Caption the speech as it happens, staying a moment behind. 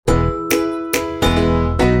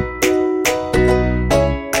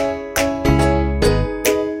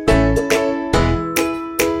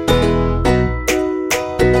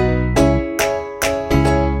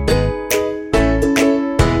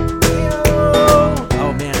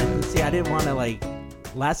didn't want to like.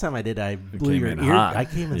 Last time I did, I blew your ear. Hot. I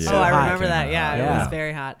came in Yeah. so hot. I remember that. Yeah, Yeah. it was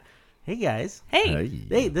very hot. Hey guys. Hey,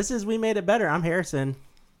 Hey, this is We Made It Better. I'm Harrison.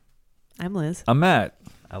 I'm Liz. I'm Matt.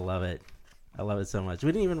 I love it. I love it so much.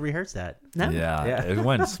 We didn't even rehearse that. No? Yeah, it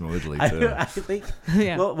went smoothly too. I think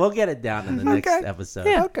Yeah. we'll get it down in the next episode.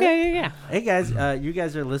 Yeah. Okay. Yeah. Hey guys, you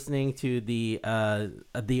guys are listening to the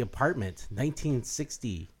Apartment,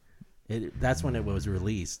 1960. That's when it was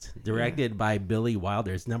released. Directed by Billy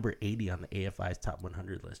Wilder. It's number 80 on the AFI's Top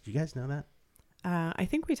 100 list. You guys know that? I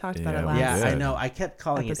think we talked about Yeah, it we last. Yeah, I did. know. I kept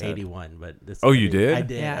calling Episode. it 81, but this. Oh, you did? I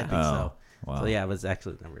did. Yeah. I think Oh, so. wow. So yeah, it was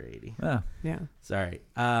actually number 80. Yeah. Yeah. Sorry.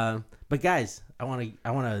 But guys, I want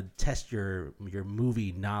to test your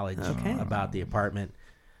movie knowledge Okay. about The Apartment.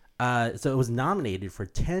 So it was nominated for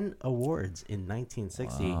 10 awards in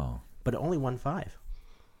 1960, Wow. but it only won 5.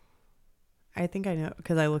 I think I know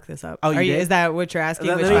because I looked this up. Oh, you did? Is that what you're asking?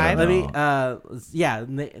 Let Which me- 5? let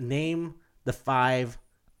me, name the 5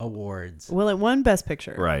 awards. Well, it won Best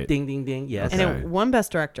Picture. Right. Ding, ding, ding. Yes, And Okay. it won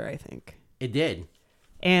Best Director, I think, it did.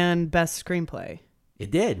 and Best Screenplay.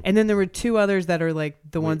 It did. And then there were 2 others that are like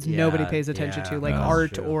the ones Yeah, nobody pays attention yeah, to, like that's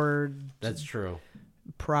art true. or That's true.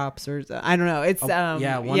 props or I don't know. It's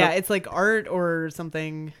yeah, it's like art or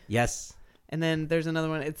something. Yes, And then there's another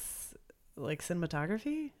one. It's like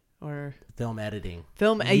cinematography or film editing.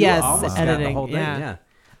 film. You Yes, almost got editing. the whole thing. Yeah.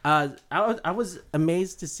 I was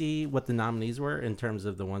amazed to see what the nominees were in terms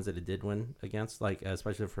of the ones that it did win against, like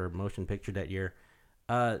especially for motion picture that year.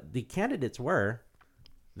 The candidates were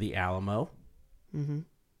The Alamo,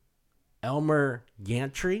 Elmer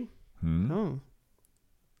Gantry, Oh.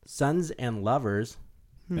 Sons and Lovers,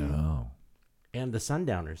 Oh. and The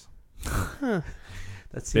Sundowners.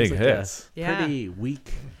 That seems Big like hits. a Yeah. pretty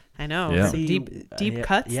weak. I know. Yeah. Some deep yeah,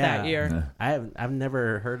 cuts yeah. that year. I've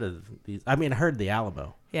never heard of these. I mean, I heard The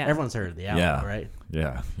Alamo. Yeah. Everyone's heard of The Alamo, Yeah. right?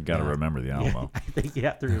 Yeah. You got to Yeah. remember the Alamo. I think you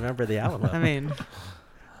have to remember The Alamo. I mean,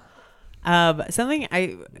 something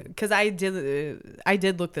because I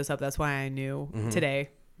did look this up. That's why I knew today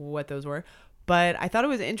what those were. But I thought it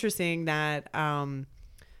was interesting that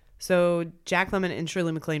so Jack Lemmon and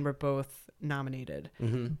Shirley MacLaine were both nominated,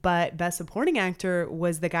 but Best Supporting Actor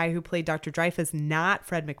was the guy who played Dr. Dreyfus, not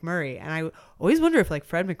Fred McMurray. And I always wonder if like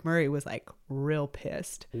Fred McMurray was like real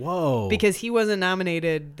pissed Whoa. because he wasn't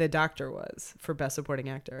nominated. The doctor was for Best Supporting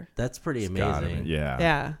Actor. That's pretty Gotta be. amazing. Yeah.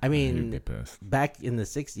 Yeah. I You'd be mean, pissed. back in the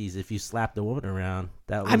 60s, if you slapped a woman around,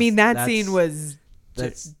 that was, I mean, that that's- scene was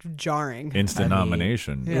that's jarring. Instant I mean,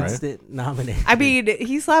 nomination, right? instant nomination. I mean,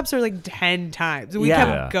 he slaps her like 10 times. We Yeah.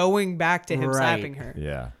 kept going back to him Right. slapping her.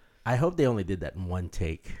 Yeah. I hope they only did that in one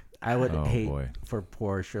take. I would Oh, hate boy. for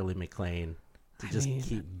poor Shirley MacLaine to I just mean-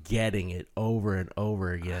 keep getting it over and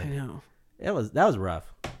over I again. know. That was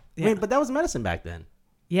rough. I Yeah. mean, but that was medicine back then.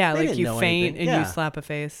 Yeah, They like didn't you know faint anything. and Yeah. you slap a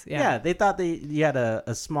face. Yeah, Yeah. they thought you had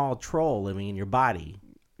a small troll living in your body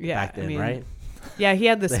Yeah. back then, I mean, right? Yeah, he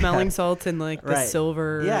had the They smelling had- salts and like the Right.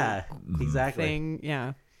 silver Yeah, exactly. thing.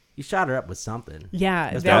 Yeah. You shot her up with something.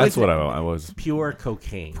 Yeah. That's That That's was what I was Pure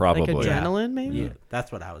cocaine. like probably. adrenaline, maybe? Yeah,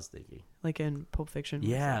 that's what I was thinking. Like in Pulp Fiction.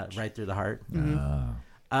 Yeah, right through the heart.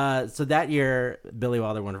 Ah. So that year, Billy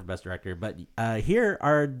Wilder won for Best Director. But here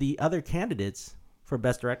are the other candidates for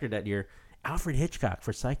Best Director that year. Alfred Hitchcock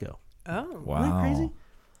for Psycho. Oh. Wow. Isn't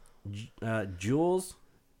that crazy? Jules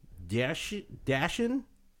Dashin.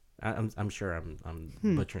 I'm sure I'm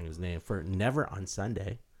butchering his name, for Never on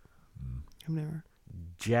Sunday. I've never.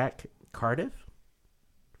 Jack Cardiff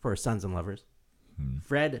for Sons and Lovers.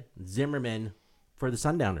 Fred Zimmerman for The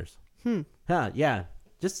Sundowners. Yeah.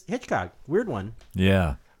 Just Hitchcock. Weird one.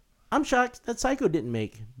 Yeah. I'm shocked that Psycho didn't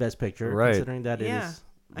make Best Picture, Right. considering that Yeah, it is.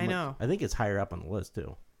 I know. I think it's higher up on the list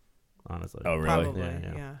too. Honestly. Oh, really? Probably. Yeah,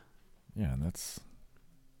 Yeah. yeah. Yeah, that's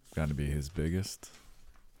got to be his biggest,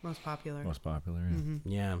 Most popular. most popular.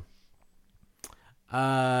 Yeah.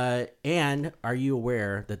 And are you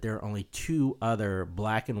aware that there are only 2 other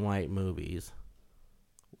black and white movies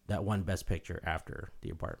that won Best Picture after The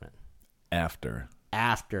Apartment? After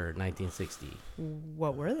After 1960.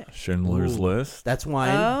 What were they? Schindler's Ooh. List. That's one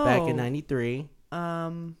back in Oh. 93.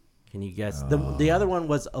 Um. Can you guess? The other one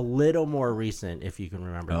was a little more recent, if you can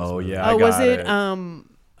remember. this Oh, movie. yeah. I Oh, was got it? it.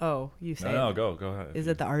 Oh, you say. No, go ahead. Is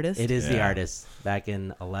it The Artist? It is The Yeah. Artist back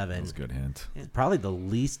in 11. That's a good hint. Probably the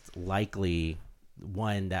least likely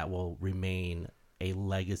one that will remain a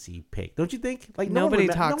legacy pick. Don't you think? Like Nobody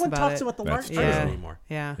no talks one about talks it. about the That's Artist true. anymore.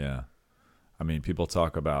 Yeah. Yeah. I mean, people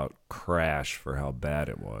talk about Crash for how bad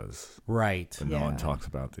it was, Right. but no Yeah. one talks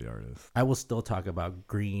about The Artist. I will still talk about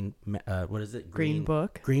Green. What is it? Green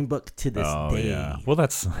Book. Green Book to this Oh, day. yeah. Well,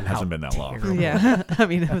 that's how hasn't been that long. terrible Yeah. I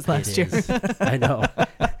mean, it was it last year. is. I know.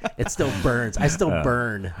 It still burns. I still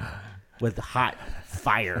burn with hot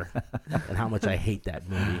fire, and how much I hate that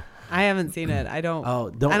movie. I haven't seen it. I don't.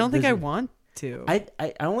 Oh, I don't think I there's- want to.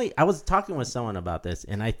 I was talking with someone about this,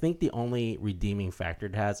 and I think the only redeeming factor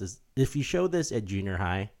it has is if you show this at junior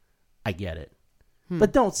high, I get it.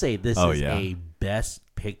 But don't say this is a best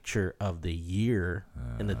picture of the year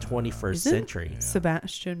in the 21st Is it century.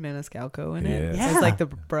 Sebastian Maniscalco in it. Yeah. As like the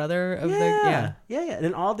brother of the Yeah.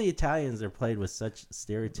 And all the Italians are played with such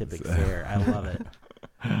stereotypic flair. I love it.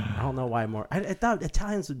 I don't know why more. I thought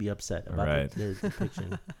Italians would be upset about Right. their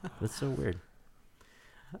depiction. That's so weird.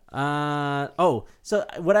 So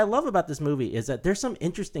what I love about this movie is that there's some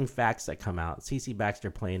interesting facts that come out. C.C. Baxter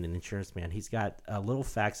playing an insurance man. He's got little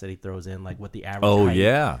facts that he throws in, like what the average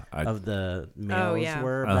height of the males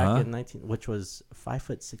were back in which was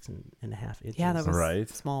 5'6.5" inches. Yeah, that was Right.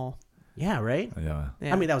 small. Yeah, right. Yeah.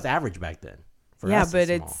 Yeah. I mean, that was average back then. For Yeah, us, but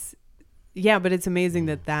small. but it's amazing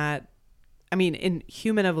that. I mean, in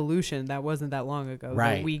human evolution, that wasn't that long ago. that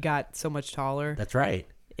Right. We got so much taller That's right.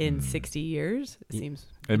 in 60 years. It seems.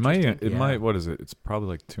 It might. It Yeah. might. What is it? It's probably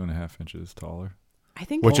like 2.5 inches taller. I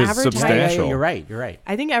think Which is average height. substantial. You're right. You're right.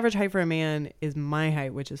 I think average height for a man is my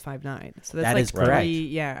height, which is 5'9". So that's That like is correct.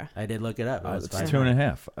 Yeah. I did look it up. It was It's 5'9".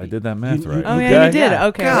 2.5. I did that math You- right. Oh You yeah, got- you did. yeah.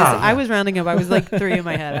 Okay, God. I was rounding up. I was like 3 in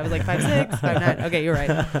my head. I was like 5'6", 5'9". Okay, you're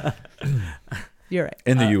right. You're right.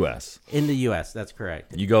 In the U.S., In the U.S., that's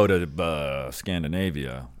correct. you go to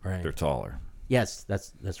Scandinavia, Right. they're taller. Yes,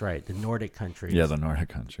 that's right. The Nordic countries. Yeah, the Nordic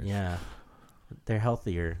countries. Yeah. They're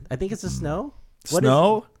healthier. I think it's the snow. What is-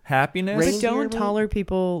 Snow, happiness. Rain- But don't Reindeer taller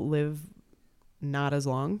people live not as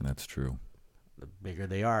long? That's true. the bigger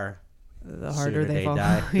they are, The harder sooner they they fall.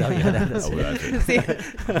 die. Oh, yeah, that is Oh, it. that's it. See,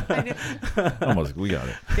 I knew- Almost, we got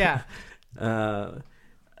it. yeah.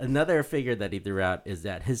 Another figure that he threw out is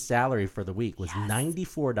that his salary for the week was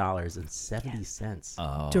 $94.70.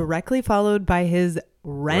 Oh. Directly followed by his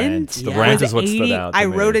rent. The Yeah. rent was is what stood 80 out. To I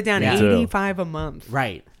me. wrote it down, Me too. 85 a month.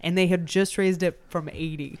 Right. And they had just raised it from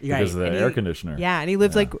 80. Because of the And air he- conditioner. Yeah, and he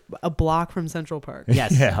lives like a block from Central Park.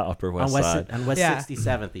 Yes. Yeah, Upper West Side. On West Yeah.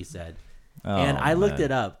 67th, he said. Oh, And I looked man.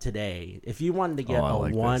 it up today. If you wanted to get Oh, I a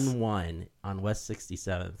like this. 1-1 on West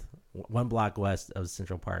 67th, one block west of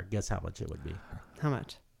Central Park, guess how much it would be? How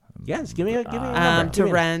much? Yes, give me a number. To Give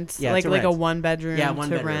me a- rent, Yeah, like to like a rent. 1-bedroom Yeah, one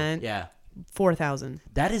to bedroom. rent, Yeah. 4,000.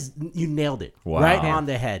 That is, you nailed it. Wow. Right Yeah. on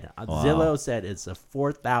the head. Wow. Zillow said it's a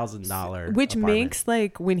 $4,000 Which apartment. makes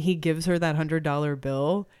like when he gives her that $100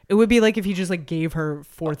 bill, it would be like if he just like gave her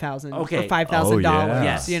 4,000 Okay. or $5,000. Oh,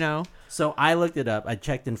 yeah. You know, So I looked it up. I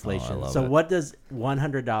checked inflation. love So it. what does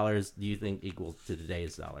 $100 do you think equals to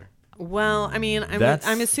today's dollar? well, I mean, That's-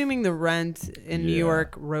 I'm assuming the rent in New Yeah.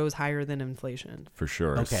 York rose higher than inflation. For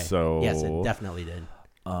sure. Okay. So yes, it definitely did.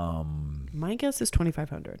 My guess is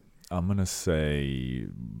 2,500. I'm gonna say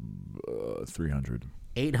 300.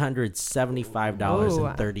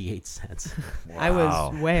 $875.38. I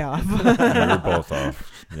was way off. We're both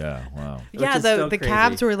off. Yeah. Wow. yeah, is the so crazy.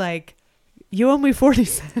 cabs were like, you owe me 40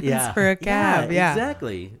 cents for a cab. Yeah,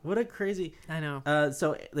 exactly. What a crazy. I know.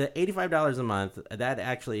 So the $85 a month that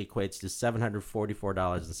actually equates to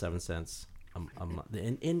 $744.07 a month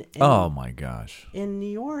in Oh my gosh. in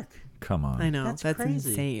New York. Come on. I know. That's That's crazy.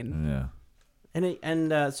 insane. Yeah.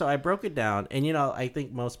 So I broke it down, and I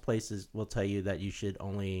think most places will tell you that you should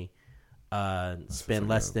only spend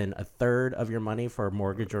less than a third of your money for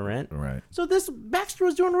mortgage or rent. Right. So this Baxter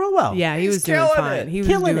was doing real well. Yeah, he He's was doing killing fine. it. He was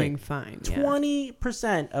Killing doing it. fine. Yeah.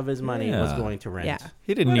 20% of his money was Yeah. going to rent. Yeah.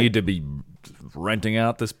 He didn't need to be renting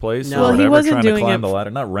out this place No. or Well, he whatever, wasn't trying to doing climb it the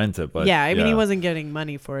ladder. Not rent it, but Yeah, I mean, he wasn't getting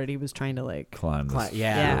money for it. He was trying to like, climb this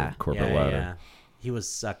Yeah. corporate Yeah, ladder. yeah. He was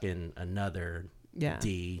sucking another yeah.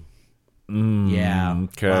 D. Mm, Yeah.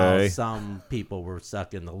 Okay. While some people were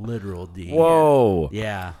sucking the literal D. Whoa.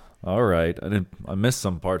 Yeah. All right. I missed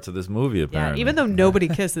some parts of this movie. Yeah, Apparently. even though nobody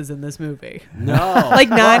kisses in this movie. No. Like,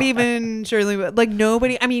 not even Shirley, like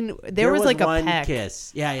nobody. I mean, there was like a one peck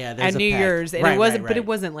kiss. Yeah, yeah. There's at a New peck. Year's, and Right, it wasn't, right, but it right.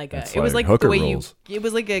 wasn't like It's it was like like the hooker way rules. it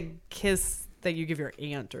was like a kiss that you give your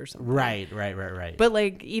aunt or something. Right. But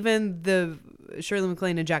like even the Shirley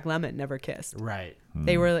MacLaine and Jack Lemmon never kissed. Right.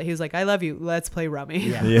 They were. He was like, "I love you. Let's play rummy."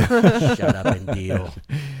 Yeah. Yeah. Shut up and deal.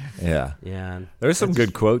 Yeah. Yeah. There's some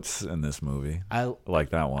good quotes in this movie. I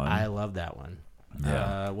Like that one. I love that one.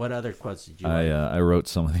 Yeah. What other quotes did you I like? I wrote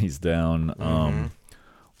some of these down. Mm-hmm.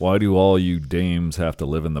 Why do all you dames have to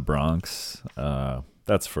live in the Bronx?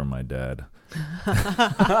 That's from my dad.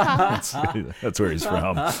 that's where he's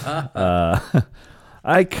from.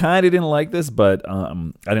 I kind of didn't like this, but I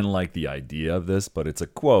didn't like the idea of this. But it's a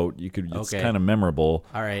quote. It's Okay. kind of memorable.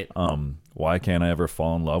 All right. why can't I ever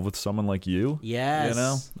fall in love with someone like you? Yes. You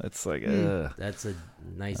know, it's like, That's a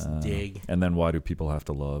nice dig. and then why do people have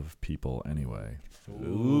to love people anyway?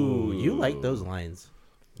 Ooh, you like those lines.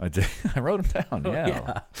 I did. I wrote them down.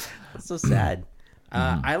 Yeah. That's so sad.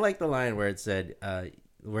 I like the line where it said,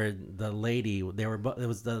 where the lady, it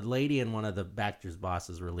was the lady and one of the Baxter's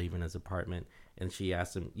bosses were leaving his apartment, and she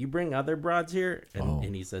asked him, "You bring other broads here?"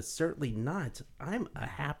 And he says, "Certainly not. I'm a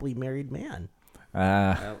happily married man."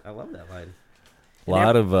 I love that line. A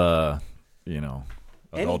lot of,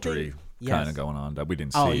 adultery Anything- kind yes. of going on that we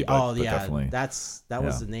didn't see. But yeah. definitely. That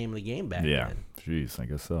was the name of the game back then. Jeez, I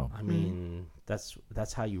guess so. I mean,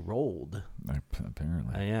 that's how you rolled.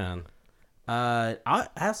 Apparently. Yeah. I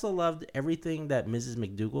also loved everything that Mrs.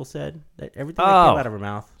 McDougal said. That everything that came out of her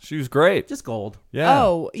mouth, She was great. just gold. Yeah.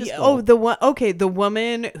 Oh, the one. Okay, the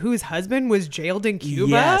woman whose husband was jailed in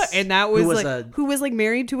Cuba, Yes. and that was Who was like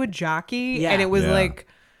married to a jockey, Yeah. and it was Yeah. like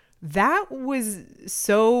that was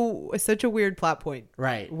such a weird plot point,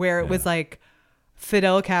 Right. Where it was like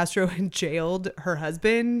Fidel Castro had jailed her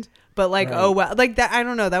husband, but like Right. oh well, like that. I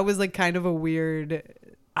don't know. That was like kind of a weird.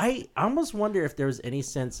 I almost wonder if there was any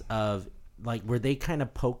sense of like, were they kind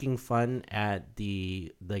of poking fun at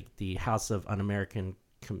the House of Un-American,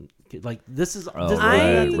 like this is Oh, this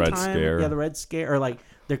the Red Scare. Yeah, the Red Scare, or like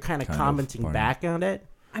they're kind of commenting funny. back on it.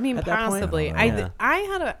 I mean, At that point? possibly. Yeah.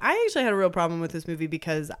 I actually had a real problem with this movie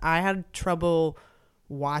because I had trouble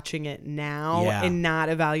watching it now Yeah. and not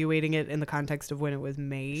evaluating it in the context of when it was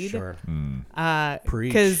made. Sure. Preach.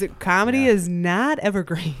 Because comedy Yeah. is not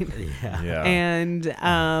evergreen. Yeah. Yeah. And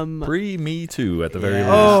Me Too at the very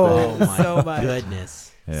Yeah. least. Oh, my so much.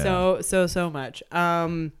 goodness. Yeah. so much.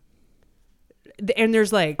 And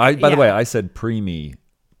there's like By the yeah. way, I said Preemie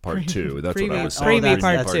Part 2. That's what Preemie. I was saying. Preemie Preemie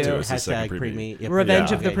Part 2. Is the Hashtag second Preemie. preemie. Yeah, Revenge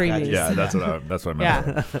preemie. of the Okay, gotcha. Preemies. Yeah, that's what I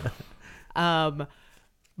meant. Yeah.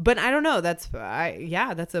 But I don't know. That's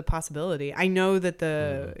a possibility. I know that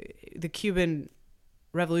the Cuban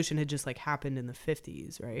Revolution had just like happened in the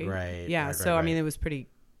 50s, right? Right, Yeah. right, So right, I mean, right. it was pretty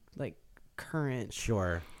like current.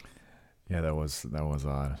 Sure. Yeah, that was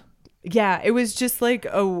odd. Yeah, it was just like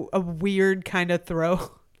a weird kind of throw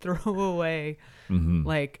away, Mm-hmm.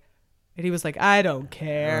 like, and he was like, "I don't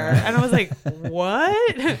care," and I was like,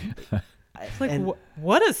 "What?" Like, And-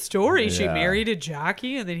 what a story. She Yeah. married a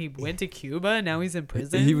jockey and then he went to Cuba and now he's in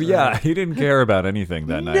prison. He didn't care about anything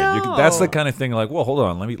that night. No. That's the kind of thing like, well, hold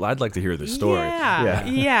on, I'd like to hear this story.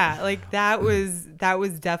 Yeah. Like that was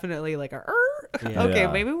definitely like Yeah. okay,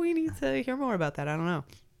 Yeah. maybe we need to hear more about that. I don't know.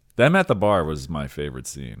 Them at the bar was my favorite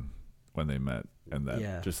scene when they met, and that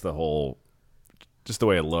Yeah. just the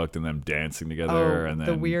way it looked, and them dancing together, and then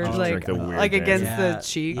the weird just, like the weird like against dancing. the Yeah.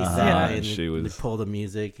 cheeks. Exactly. Yeah. And She was- they pull the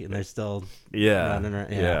music and they're still yeah, running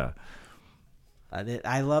around. yeah.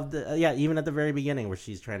 I loved it. Even at the very beginning where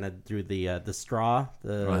she's trying to do the straw,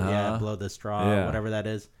 blow the straw, Yeah. whatever that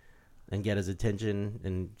is, and get his attention,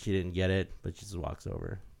 and she didn't get it, but she just walks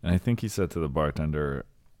over. And I think he said to the bartender,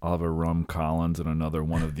 "I'll have a rum Collins and another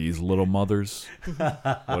one of these little mothers."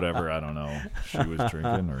 Whatever, I don't know. She was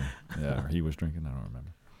drinking, or he was drinking. I don't remember.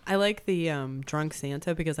 I like the drunk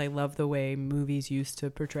Santa because I love the way movies used to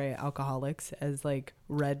portray alcoholics as like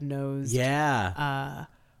red nosed, Yeah.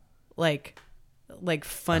 like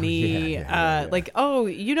funny, yeah. like, oh,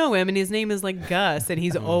 you know him and his name is like Gus and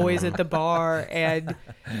he's always at the bar and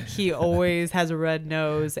he always has a red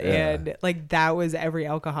nose and like that was every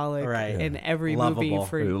alcoholic Right. in every Lovable. movie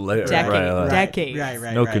for Right, decades.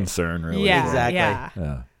 Right. No concern, really. Yeah, Exactly.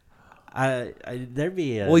 yeah. Yeah. There'd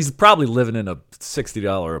be a... Well, he's probably living in a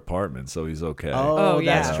 $60 apartment, so he's okay. Oh, Oh,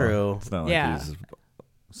 that's yeah. true. It's not like Yeah.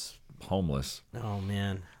 he's homeless. Oh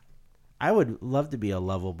man, I would love to be a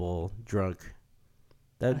lovable drunk.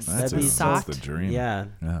 That'd be soft. that's the dream. Yeah,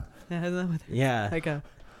 Yeah. yeah. Like a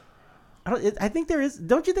I think there is.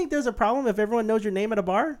 Don't you think there's a problem if everyone knows your name at a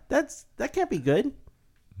bar? That can't be good.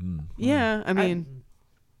 yeah, I mean,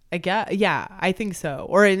 I guess, yeah, I think so.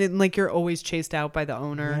 Or like you're always chased out by the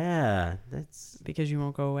owner Yeah, that's. because you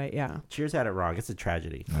won't go away. Yeah. Cheers had it wrong. It's a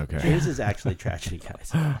tragedy. Okay. Cheers is actually tragedy,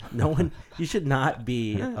 guys. No one. You should not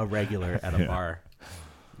be a regular at a bar.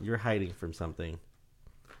 You're hiding from something.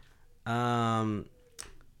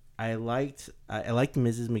 I liked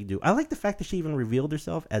Mrs. McDougal. I like the fact that she even revealed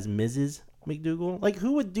herself as Mrs. McDougal. Like,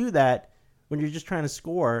 who would do that when you're just trying to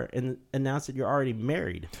score and announce that you're already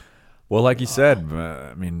married? Well, like you said,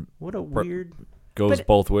 I mean, What a weird. goes But-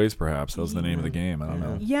 both ways, perhaps. That was the name of the game. I don't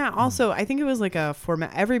know. Yeah. Also, I think it was like a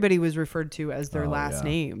format. Everybody was referred to as their Oh, last yeah.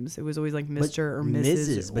 names. It was always like But Mr. or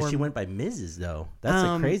Mrs. But or, she went by Mrs. though. That's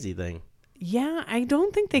a crazy thing. Yeah, I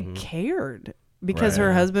don't think they cared because her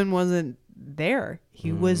Right. husband wasn't there.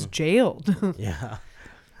 He was jailed. Yeah.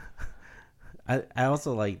 I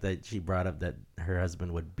also like that she brought up that her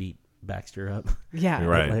husband would beat Baxter up. Yeah.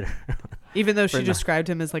 Right. Later. Even though she For described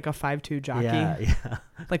him as like a 5'2" jockey, Yeah.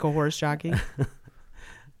 like a horse jockey.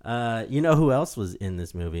 You know who else was in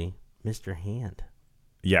this movie? Mr. Hand.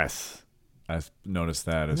 Yes, I noticed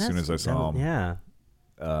that as soon as I saw him. Yeah.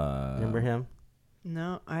 Uh, Remember him?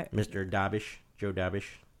 No, Mr. Dobish. Joe Dobish.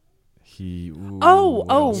 he. Ooh, Oh,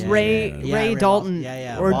 what else Yeah, Ray yeah, Ray yeah. Ray Dalton.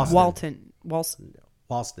 Yeah, Or Walston. Walston.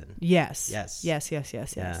 Walston. Yes. Yes.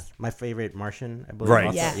 Yes. My favorite Martian, I believe. Right.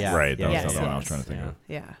 Also. Yes. Yeah. Right. That Yeah. was the Yes, other one I was yes. trying to think of.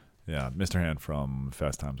 Yeah. Yeah, Mr. Hand from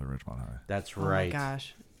Fast Times at Ridgemont High. That's Oh right. my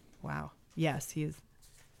gosh. Wow. Yes, he is.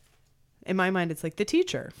 In my mind, it's like the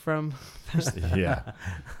teacher from. Yeah.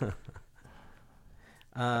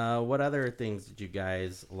 What other things did you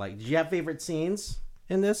guys like? Did you have favorite scenes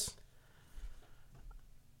in this?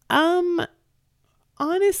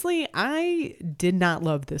 Honestly, I did not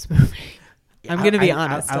love this movie. I'm gonna be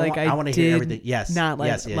honest. I want to hear everything. Yes. not like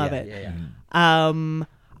yes, yeah, love yeah, it. Yeah, yeah.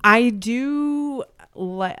 I do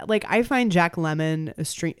like. I find Jack Lemmon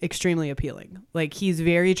extremely appealing. Like he's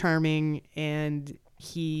very charming, and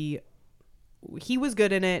he was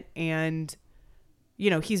good in it, and you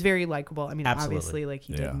know he's very likable. I mean, Absolutely. obviously, like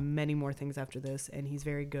he Yeah. did many more things after this, and he's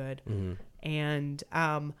very good. Mm-hmm. And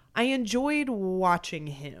I enjoyed watching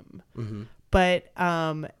him, Mm-hmm. but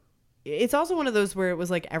it's also one of those where it was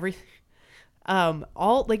like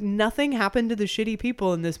all like nothing happened to the shitty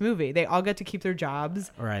people in this movie. They all got to keep their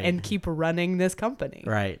jobs Right. and keep running this company.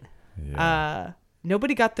 Right. Yeah.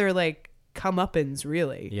 Nobody got their like comeuppance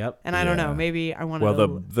really. Yep. And I don't know, Yeah. maybe I wanted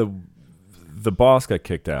Well, the boss got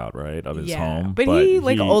kicked out, right, of his home. But he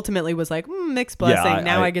like ultimately was like mixed blessing.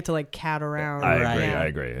 Now I- I get to like cat around. I Right. agree. Yeah. I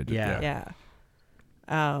agree. Yeah.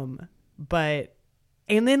 Yeah. But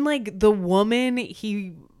and then like the woman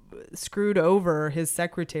he screwed over, his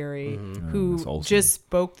secretary, who Miss Olsen. just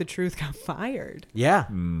spoke the truth, got fired. Yeah.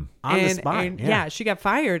 Mm. On the spot. And, yeah. she got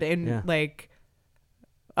fired, and Yeah. like,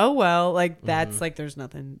 oh well, like that's like there's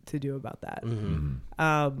nothing to do about that.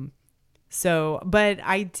 Mm-hmm. So, but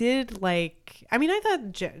I did like. I mean, I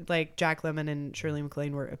thought like Jack Lemmon and Shirley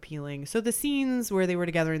MacLaine were appealing. So the scenes where they were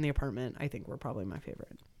together in the apartment, I think, were probably my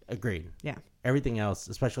favorite. Agreed. Yeah. Everything else,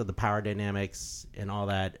 especially the power dynamics and all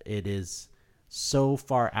that, it is so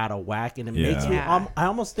far out of whack, and it makes me. Yeah. I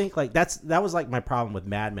almost think like that was like my problem with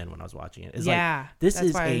Mad Men when I was watching it. It's Yeah, like this that's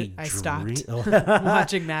is why a I stopped. dream-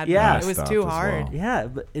 Watching Mad Men, Yeah. it was I too stopped as hard. well. Yeah,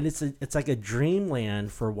 but it's like a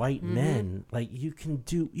dreamland for white Mm-hmm. men. Like you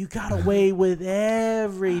got away with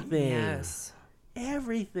everything. Yes.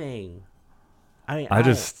 Everything. I mean,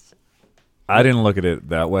 I didn't look at it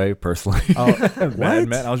that way personally. Oh, Mad what?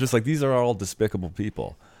 Men, I was just like, these are all despicable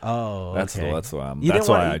people. Oh, That's okay. that's why I'm. You That's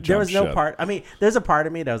didn't why want- I there was jumped no ship. part. I mean, there's a part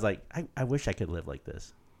of me that was like, I wish I could live like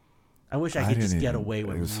this. I wish I could just didn't get even- away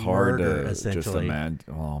with It was hard murder, to just essentially. imagine.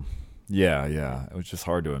 Well, yeah. It was just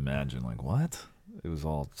hard to imagine. Like what? It was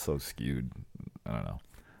all so skewed. I don't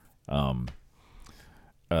know.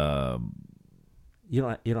 You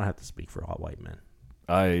don't have to speak for all white men.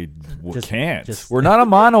 I Just- can't. just- We're not a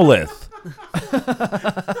monolith.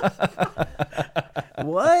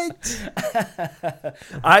 What?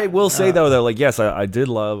 I will say though, like yes, I did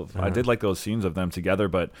love. I did like those scenes of them together,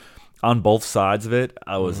 but on both sides of it,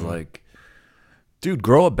 I was like, dude,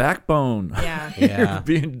 grow a backbone. Yeah. Yeah. You're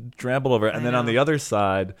being trampled over. And then on know. the other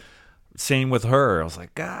side, same with her. I was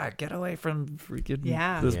like, God, get away from freaking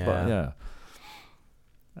Yeah. this. Yeah.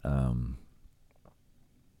 Yeah.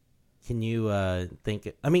 Can you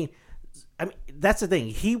think? I mean, that's the thing.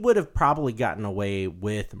 He would have probably gotten away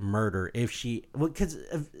with murder if because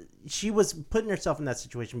she was putting herself in that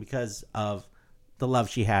situation because of the love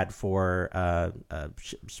she had for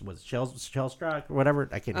was Shellstrock or whatever.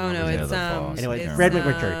 I can't. Oh no, remember his it's name. the boss. Anyway, it's, Fred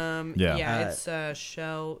McRichard. Yeah. it's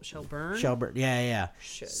Shelburne. Shelburne. Yeah.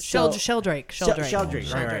 Sheldrake.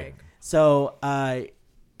 Sheldrake. Right. So,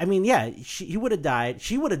 I mean, yeah, he would have died.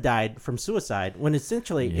 She would have died from suicide when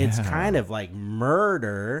essentially it's Yeah. kind of like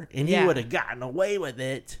murder, and he Yeah. would have gotten away with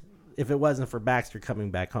it if it wasn't for Baxter coming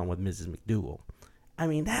back home with Mrs. McDougal. I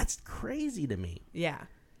mean, that's crazy to me. Yeah.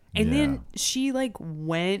 And Yeah. then she like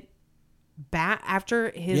went back after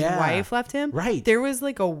his Yeah. wife left him. Right. There was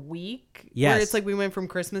like a week where Yes. it's like we went from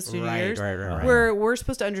Christmas to New Right, Year's, right. where we're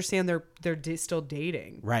supposed to understand they're still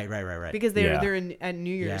dating Right. because Yeah. they're at New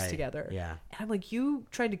Year's Yeah, together. yeah. And I'm like, you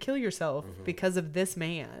tried to kill yourself because of this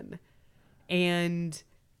man, and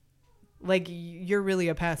like you're really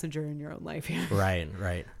a passenger in your own life here.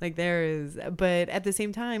 Right. Like there is, but at the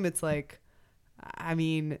same time, it's like, I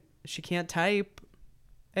mean, she can't type.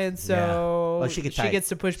 And so Well, she could type. gets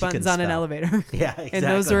to push She buttons couldn't on an spell. elevator. Yeah, exactly. And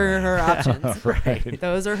those are her options. Right.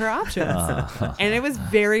 Those are her options. And it was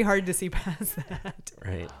very hard to see past that.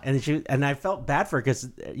 Right. And I felt bad for her because,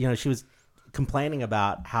 she was complaining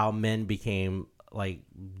about how men became like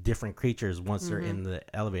different creatures once they're in the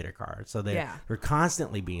elevator car. So they were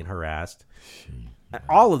constantly being harassed.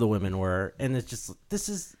 All of the women were. And it's just,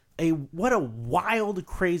 what a wild,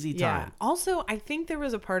 crazy time. Yeah. Also, I think there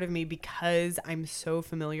was a part of me, because I'm so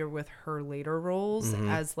familiar with her later roles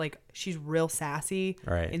as like she's real sassy,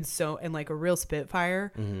 Right. and like a real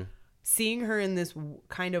spitfire. Seeing her in this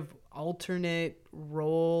kind of alternate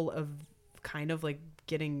role of kind of like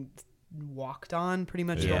getting walked on pretty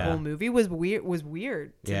much the Yeah. whole movie was weird.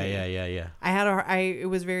 To me. Yeah. It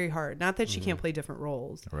was very hard. Not that she can't play different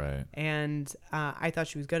roles. Right. And I thought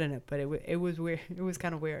she was good in it, but it was weird. It was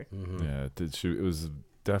kind of weird. Yeah. It was a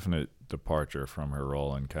definite departure from her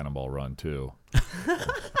role in Cannonball Run too.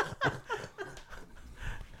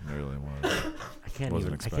 It really was. I can't Wasn't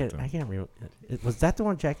even. expecting. I can't remember. Was that the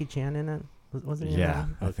one Jackie Chan in it? Wasn't he? in Yeah.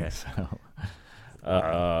 that? I think so.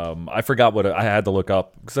 I forgot what I had to look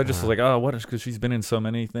up because I just was like, oh, what is? Because she's been in so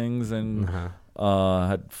many things and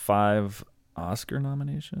had 5 Oscar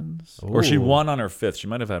nominations, or she Ooh. won on her 5th. She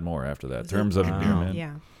might have had more after that. Terms of Endearment,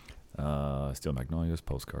 Yeah. Steel Magnolias,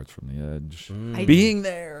 Postcards from the Edge, I- Being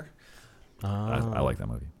There. Oh. I like that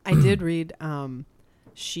movie. I did read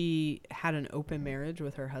she had an open marriage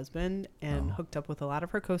with her husband and hooked up with a lot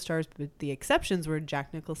of her co-stars, but the exceptions were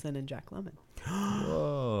Jack Nicholson and Jack Lemmon.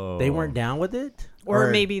 Whoa. They weren't down with it,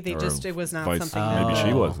 Or maybe they or just, it was not vice- something Maybe that,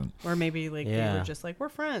 she wasn't. or maybe like they Yeah. were just like, we're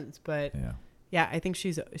friends. But Yeah. yeah, I think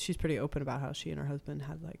she's pretty open about how she and her husband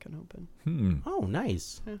had like an open. Oh,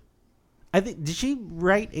 nice. Yeah. I think, did she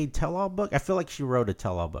write a tell-all book? I feel like she wrote a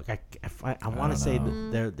tell-all book. I want to say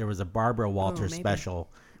that there was a Barbara Walters maybe. special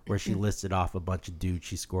where she listed off a bunch of dudes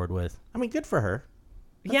she scored with. I mean, good for her.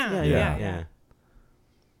 Yeah.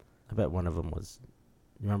 I bet one of them was,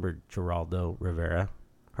 remember Geraldo Rivera?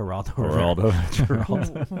 Geraldo.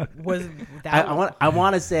 Geraldo. Was that I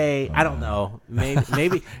want to say, I don't know.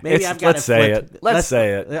 Maybe I've got let's it say flipped. it. Let's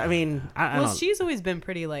say it. I mean, I well, don't. she's always been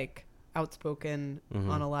pretty like outspoken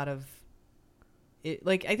on a lot of it.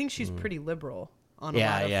 Like, I think she's pretty liberal on a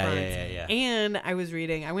lot of fronts. Yeah. And I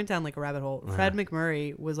went down like a rabbit hole. Fred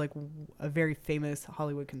McMurray was like a very famous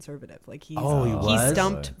Hollywood conservative. Like he was?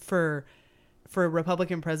 stumped for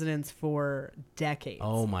Republican presidents for decades.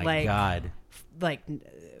 Oh my like, God. Like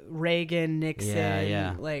Reagan, Nixon,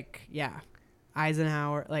 Yeah.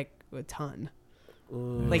 Eisenhower, like a ton.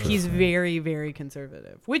 Like he's very, very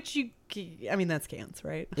conservative, which that's Gantz,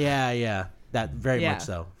 right? Yeah. That very Yeah. much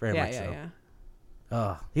so. Very much so. Yeah.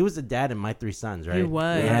 Oh, he was the dad in My 3 Sons, right? He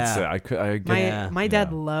was. Yeah. That's it. I get My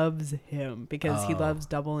dad loves him because he loves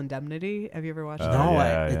Double Indemnity. Have you ever watched it? No,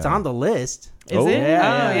 yeah, it's yeah. on the list. Is it?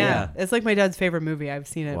 Yeah. It's like my dad's favorite movie. I've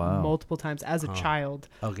seen it Wow. multiple times as a child.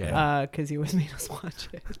 Okay. Because he always made us watch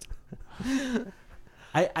it.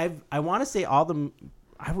 I want to say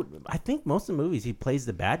I think most of the movies he plays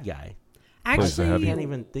the bad guy. Plays the Actually, I heavy. can't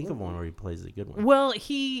even think of one where he plays the good one. well,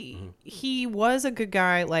 he was a good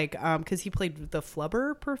guy, like because he played the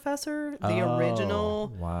Flubber professor, the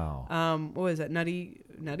original. Wow. What was it? Nutty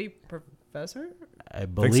Professor? I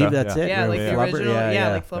believe so, that's yeah. it. Yeah, right? like the Flubber? original. Yeah,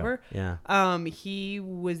 like Flubber. Yeah. He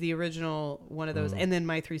was the original one of those, and then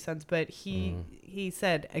My 3 Sons. But he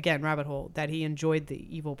said again, rabbit hole, that he enjoyed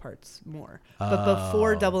the evil parts more. But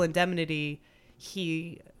before Double Indemnity,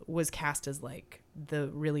 he was cast as like the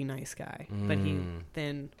really nice guy. But he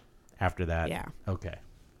then After that. Yeah. Okay.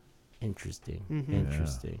 Interesting. Mm-hmm.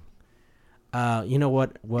 Interesting. You know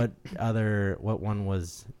what one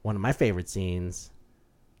was one of my favorite scenes?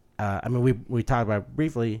 I mean, we talked about it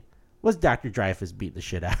briefly. Was Dr. Dreyfus beat the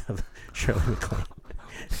shit out of Shirley MacLaine?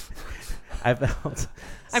 I felt.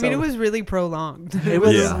 I mean, it was really prolonged. It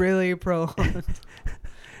was really prolonged.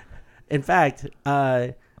 In fact,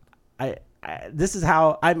 this is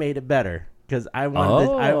how I made it better because I wanted.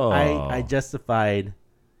 I justified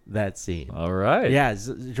that scene. All right. Yeah,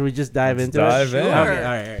 should we just dive Let's into dive it? in. Okay, Sure. all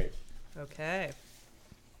right. Okay.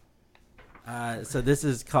 So this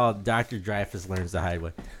is called Dr. Dreyfus Learns the Hard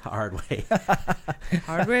Way.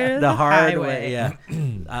 Hardware. The hard highway. way,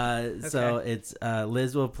 yeah. So it's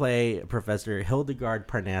Liz will play Professor Hildegard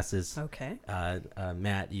Parnassus. Okay.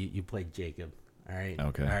 Matt, you played Jacob. All right.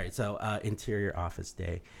 Okay. All right. So interior office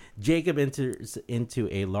day. Jacob enters into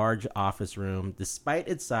a large office room. Despite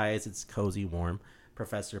its size, it's cozy, warm.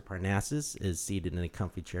 Professor Parnassus is seated in a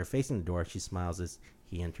comfy chair facing the door. She smiles as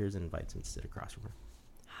he enters and invites him to sit across from her.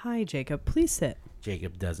 Hi, Jacob. Please sit.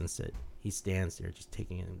 Jacob doesn't sit. He stands there just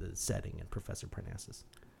taking in the setting and Professor Parnassus.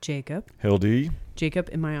 Jacob. Hildy. Jacob,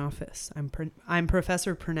 in my office. I'm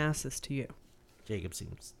Professor Parnassus to you. Jacob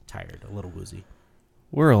seems tired, a little woozy.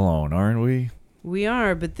 We're alone, aren't we? We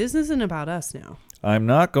are, but this isn't about us now. I'm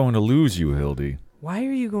not going to lose you, Hildy. Why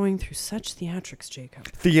are you going through such theatrics,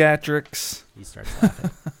 Jacob? Theatrics. He starts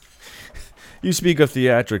laughing. You speak of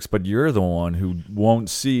theatrics, but you're the one who won't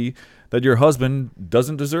see that your husband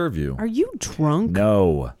doesn't deserve you. Are you drunk?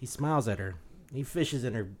 No. He smiles at her. He fishes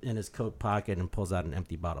in his coat pocket and pulls out an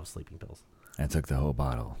empty bottle of sleeping pills. I took the whole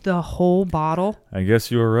bottle. The whole bottle? I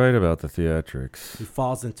guess you were right about the theatrics. He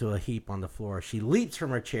falls into a heap on the floor. She leaps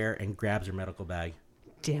from her chair and grabs her medical bag.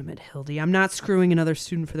 Damn it, Hildy. I'm not screwing another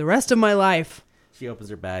student for the rest of my life. She opens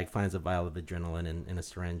her bag, finds a vial of adrenaline and a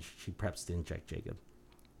syringe. She preps to inject Jacob.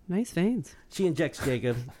 Nice veins. She injects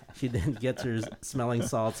Jacob. She then gets her smelling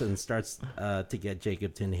salts and starts to get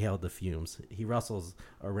Jacob to inhale the fumes. He rustles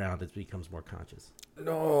around as he becomes more conscious.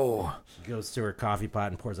 No. She goes to her coffee pot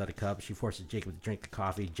and pours out a cup. She forces Jacob to drink the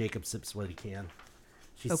coffee. Jacob sips what he can.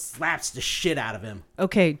 She slaps the shit out of him.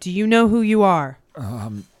 Okay, do you know who you are?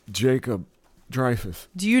 Jacob Dreyfus.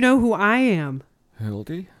 Do you know who I am?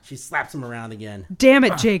 Hildy? She slaps him around again. Damn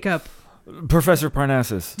it, Jacob. Professor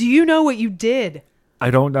Parnassus. Do you know what you did? I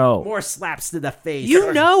don't know. More slaps to the face.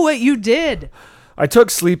 You know what you did. I took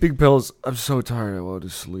sleeping pills. I'm so tired. I want to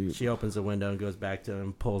sleep. She opens the window and goes back to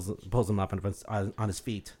him, pulls him up on his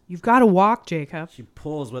feet. You've got to walk, Jacob. She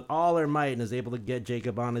pulls with all her might and is able to get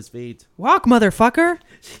Jacob on his feet. Walk, motherfucker.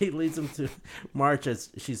 She leads him to march as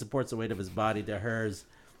she supports the weight of his body to hers.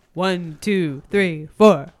 1, 2, 3,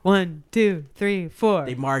 4. 1, 2, 3, 4.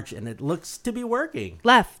 They march and it looks to be working.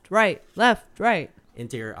 Left, right, left, right.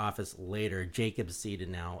 Into her office later, Jacob's seated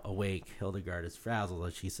now, awake. Hildegard is frazzled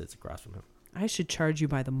as she sits across from him. I should charge you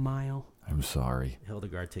by the mile. I'm sorry.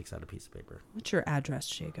 Hildegard takes out a piece of paper. What's your address,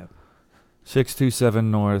 Jacob?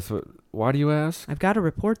 627 North. Why do you ask? I've got to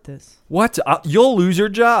report this. What? You'll lose your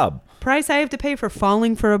job. Price I have to pay for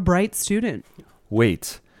falling for a bright student.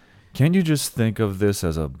 Wait. Can't you just think of this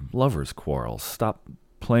as a lover's quarrel? Stop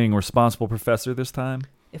playing responsible professor this time.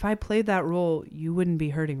 If I played that role, you wouldn't be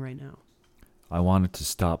hurting right now. I wanted to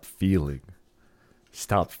stop feeling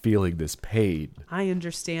this pain. I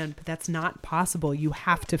understand, but that's not possible. You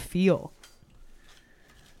have to feel.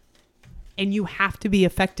 And you have to be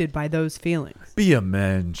affected by those feelings. Be a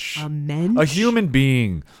mensch. A mensch? A human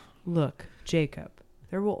being. Look, Jacob,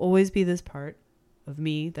 there will always be this part of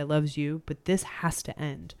me that loves you, but this has to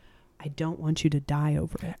end. I don't want you to die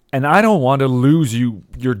over it. And I don't want to lose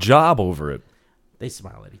your job over it. They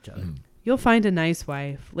smile at each other. You'll find a nice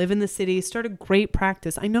wife, live in the city, start a great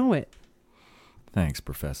practice. I know it. Thanks,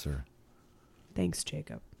 Professor. Thanks,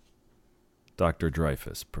 Jacob. Dr.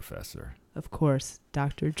 Dreyfus, Professor. Of course,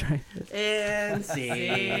 Dr. Dreyfus. And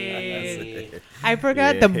see. I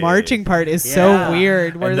forgot the marching part is so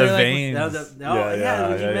weird. Where And they're the like, veins. When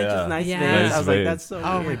you mentioned nice Yeah. veins, Nice I was like, veins. that's so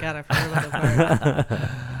oh weird. my God, I forgot about that part.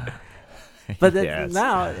 But Yes.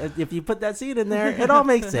 now, if you put that scene in there, it all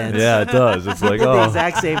makes sense. Yeah, it does. It's like, The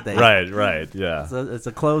exact same thing. Right, yeah. It's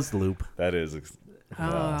a closed loop. That is.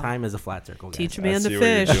 Time is a flat circle. Guys. Teach a I man to see what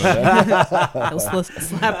you're fish. doing. He'll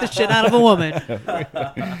slap the shit out of a woman.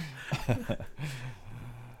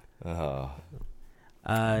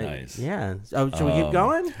 Nice. Yeah. Oh, should we keep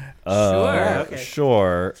going? Sure. Okay.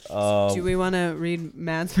 Sure. Do we want to read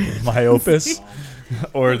Matt's My opus,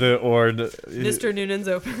 or the Mr. Noonan's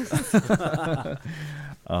opus?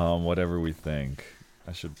 whatever we think.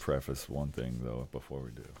 I should preface one thing though before we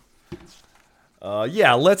do.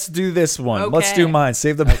 Yeah, let's do this one. Let's do Okay. mine.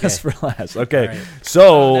 Save the best for last. Okay. All right.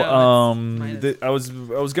 So, Oh, no, mine is- I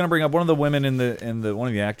was gonna bring up one of the women in the one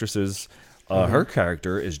of the actresses. Her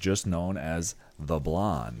character is just known as the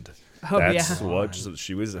Blonde. Oh, That's yeah. what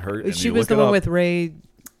she was. And She you was look the it one up. with Ray.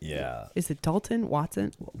 Yeah. Is it Dalton?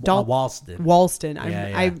 Watson? Walston. Walston.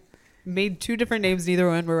 Yeah. I made two different names. Neither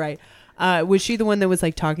one were right. Was she the one that was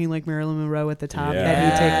like talking like Marilyn Monroe at the top? Yeah. That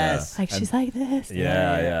he Yes. takes, like she's like this.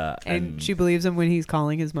 Yeah. And she believes him when he's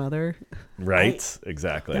calling his mother. Right.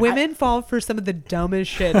 Exactly. Women fall for some of the dumbest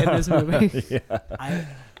shit in this movie.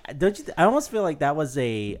 I almost feel like that was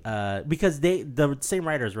a because the same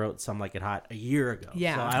writers wrote Some Like It Hot a year ago.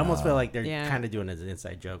 Yeah. So I almost feel like they're Yeah. kind of doing it as an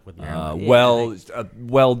inside joke with Well,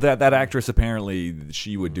 that actress apparently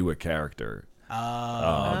she would do a character, okay.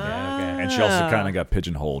 and she also kind of got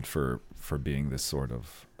pigeonholed for being this sort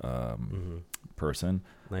of person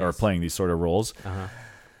or Nice. playing these sort of roles.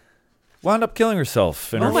 Wound up killing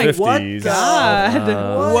herself in her my 50s. God. What?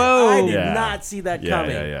 Whoa. I did Yeah. not see that Yeah,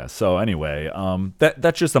 coming. yeah. So anyway,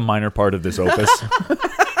 that's just a minor part of this opus.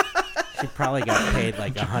 She probably got paid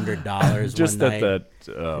like $100 Just one at night.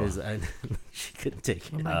 that. Oh. She couldn't take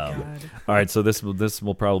it. Oh my god. All right, so this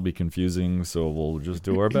will probably be confusing, so we'll just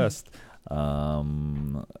do our best.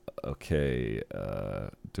 Okay.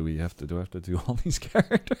 Do I have to do all these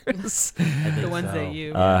characters? I think The ones so. that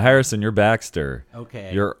you. Harrison, you're Baxter.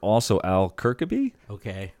 Okay. You're also Al Kirkby.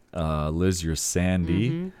 okay. Liz, you're Sandy.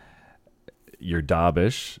 Mm-hmm. You're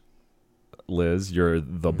Dobbish. Liz, you're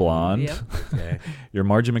the blonde. Yep. Okay. You're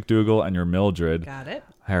Margie McDougal, and you're Mildred. Got it.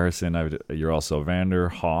 Harrison, you're also Vander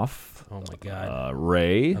Hoff. Oh my god.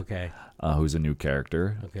 Ray, Okay. who's a new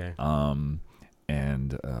character. Okay.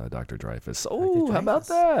 And Dr. Dreyfus. Oh, Dr. how about Dreyfus.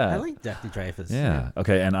 that? I like Dr. Dreyfus. Yeah.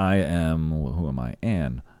 Okay. And I am. Who am I?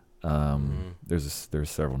 Anne. There's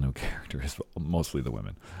several new characters, mostly the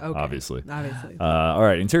women, Okay. obviously. Obviously. All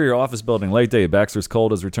right. Interior office building. Late day. Baxter's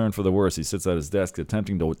cold has returned for the worse. He sits at his desk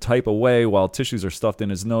attempting to type away while tissues are stuffed in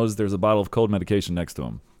his nose. There's a bottle of cold medication next to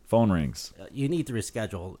him. Phone rings. You need to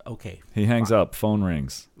reschedule. Okay. He hangs up. Phone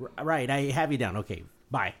rings. Right. I have you down. Okay.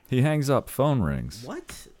 Bye. He hangs up. Phone rings.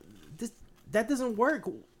 What? That doesn't work.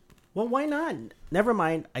 Well, why not? Never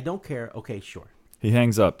mind. I don't care. Okay, sure. He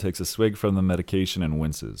hangs up, takes a swig from the medication, and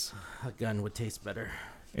winces. A gun would taste better.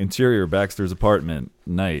 Interior, Baxter's apartment.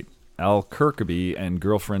 Night. Al Kirkby and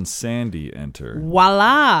girlfriend Sandy enter.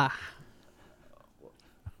 Voila.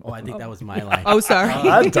 Oh, I think that was my line. Oh, sorry.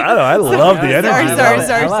 I love the energy.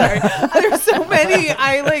 Sorry. There's so many.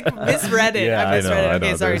 I misread it. Yeah, I misread I it. Okay,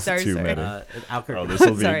 know. sorry. There's too many. Al Kirkby. Oh, this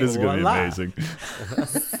is Sorry. going to be Voila. amazing.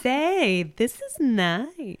 Say, this is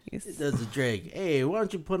nice. Does a drink. Hey, why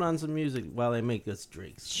don't you put on some music while I make us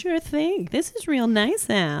drinks? Sure thing. This is real nice,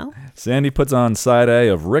 Al. Sandy puts on side A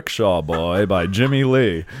of Rickshaw Boy by Jimmy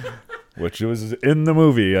Lee, which was in the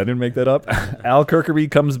movie. I didn't make that up. Al Kirkby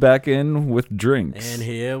comes back in with drinks. And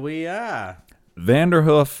here we are.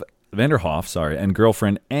 Vanderhoff, and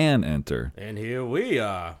girlfriend Anne enter. And here we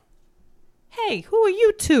are. Hey, who are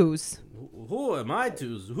you twos? Who am I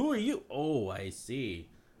to? Who are you? Oh, I see.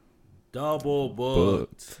 Double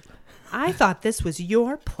booked. I thought this was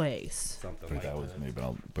your place. Something like That was that. me,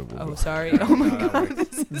 but Oh, sorry. Oh my god.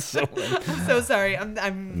 This is so, I'm so sorry.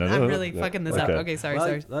 I'm No, really fucking this up. okay. Okay,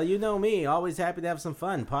 sorry. Well, you know me. Always happy to have some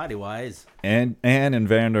fun, party-wise. Anne and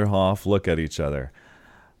Vanderhoff look at each other.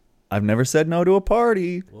 I've never said no to a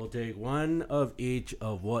party. We'll take one of each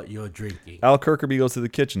of what you're drinking. Al Kirkby goes to the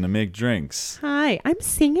kitchen to make drinks. Hi, I'm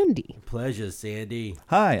Sandy. Pleasure, Sandy.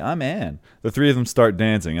 Hi, I'm Anne. The three of them start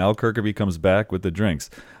dancing. Al Kirkby comes back with the drinks.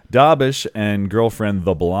 Dobbish and girlfriend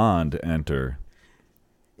the blonde enter.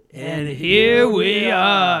 And here we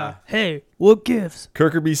are. Hey, what gives?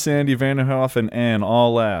 Kirkby, Sandy, Vanderhoff, and Anne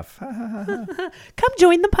all laugh. Come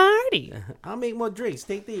join the party. I'll make more drinks.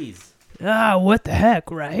 Take these. Ah, what the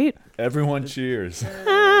heck, right? Everyone cheers.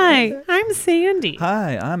 Hi, I'm Sandy.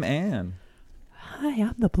 Hi, I'm Anne. Hi,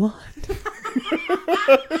 I'm the blonde.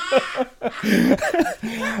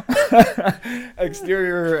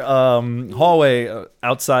 Exterior hallway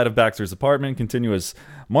outside of Baxter's apartment. Continuous.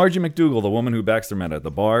 Margie McDougal, the woman who Baxter met at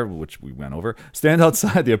the bar, which we went over, stands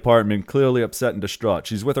outside the apartment, clearly upset and distraught.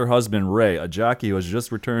 She's with her husband, Ray, a jockey who has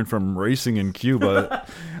just returned from racing in Cuba,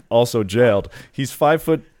 also jailed. He's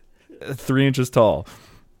 5'3" tall.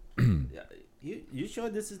 You sure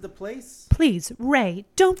this is the place? Please, Ray,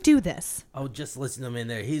 don't do this. Oh, just listen to him in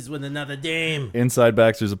there. He's with another dame. Inside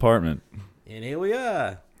Baxter's apartment. And here we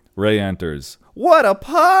are. Ray enters. What a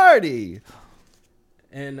party!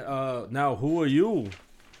 And now who are you?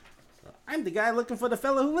 I'm the guy looking for the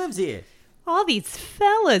fella who lives here. All these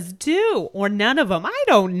fellas do, or none of them. I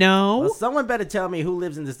don't know. Well, someone better tell me who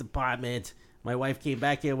lives in this apartment. My wife came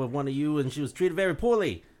back here with one of you, and she was treated very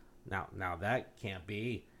poorly. Now that can't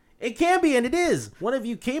be. It can be, and it is. One of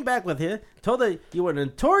you came back with her, told her you were a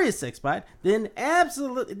notorious sex bot, then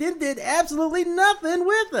did absolutely nothing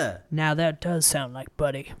with her. Now that does sound like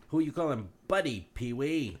Buddy. Who you calling Buddy,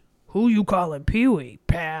 Pee-wee? Who you calling Pee-wee,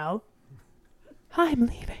 pal? I'm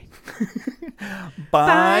leaving.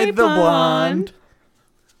 Bye, the blonde.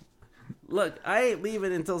 Look, I ain't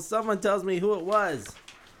leaving until someone tells me who it was.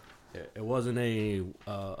 It wasn't any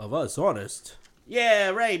of us, honest. Yeah,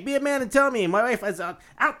 right. Be a man and tell me. My wife is out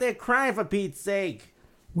there crying for Pete's sake.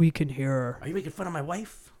 We can hear her. Are you making fun of my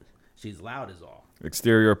wife? She's loud as all.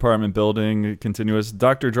 Exterior apartment building, continuous.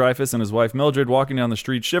 Dr. Dreyfus and his wife Mildred walking down the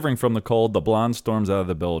street, shivering from the cold. The blonde storms out of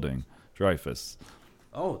the building. Dreyfus.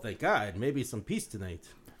 Oh, thank God. Maybe some peace tonight.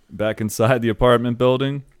 Back inside the apartment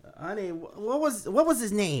building. Honey, what was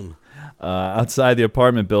his name? Outside the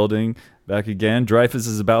apartment building. Back again. Dreyfus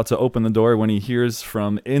is about to open the door when he hears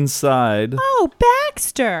from inside. Oh,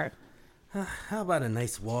 Baxter. How about a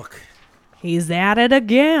nice walk? He's at it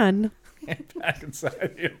again. back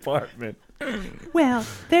inside the apartment. Well,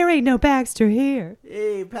 there ain't no Baxter here.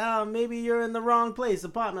 Hey, pal, maybe you're in the wrong place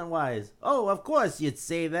apartment-wise. Oh, of course you'd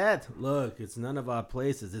say that. Look, it's none of our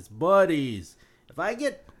places. It's Buddy's. If I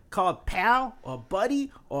get called pal or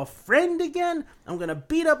buddy or friend again, I'm going to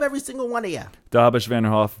beat up every single one of you. Dabish,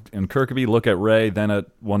 Vanderhoff, and Kirkby look at Ray, then at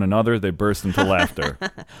one another. They burst into laughter.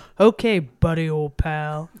 Okay, buddy, old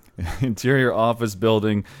pal. Interior office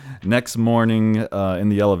building. Next morning in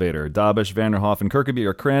the elevator. Dabish, Vanderhoff, and Kirkby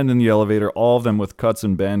are crammed in the elevator, all of them with cuts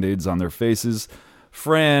and band-aids on their faces.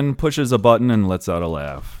 Fran pushes a button and lets out a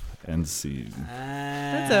laugh. End scene.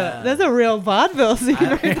 That's a real vaudeville scene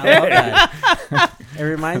right there. I love that. It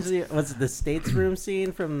reminds me, what's it, the States Room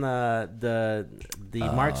scene from the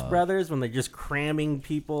Marx Brothers when they're just cramming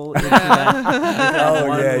people into that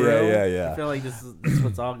one room? yeah. I feel like this is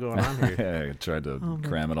what's all going on here. Yeah, I tried to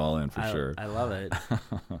cram it all in for sure. I love it.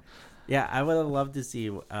 Yeah, I would have loved to see.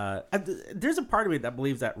 There's a part of me that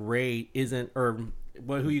believes that Ray isn't, or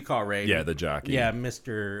who you call Ray? Yeah, the jockey. Yeah,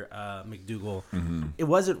 Mr. McDougal. Mm-hmm. It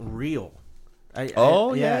wasn't real. Yeah.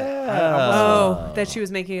 Oh, that she was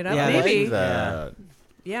making it up? Yeah, Maybe. That.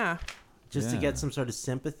 Yeah. Just to Yeah. get some sort of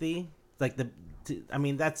sympathy. Like I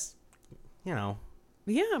mean, that's, Yeah,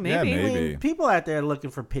 Yeah, maybe. maybe. people out there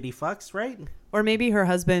looking for pity fucks, right? Or maybe her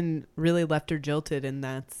husband really left her jilted, and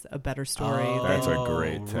that's a better story. That's than, a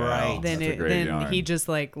great tale. right. than, That's a great than yarn. he just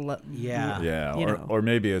like. Yeah. Yeah, you or, know, or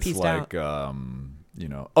maybe it's pieced like,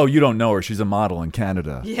 oh, you don't know her. She's a model in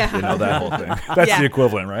Canada. Yeah. You know, that whole thing. That's Yeah. the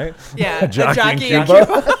equivalent, right? Yeah, A jockey in in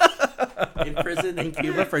Cuba. In prison in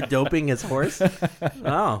Cuba for doping his horse.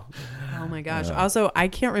 Oh, Oh my gosh. Also, I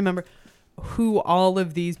can't remember who all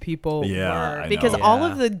of these people Yeah, were I because know. all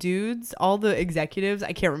Yeah. of the dudes, all the executives,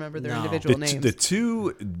 I can't remember their No. individual The names.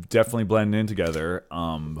 two definitely blend in together.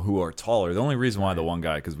 Who are taller? The only reason why the one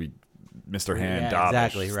guy, because Mr. Hand Yeah, Dabish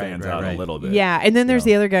exactly. Right, stands right, out right. a little bit. Yeah, and then there's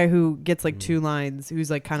Yeah. the other guy who gets like two lines, who's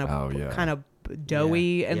like kind Oh, of yeah.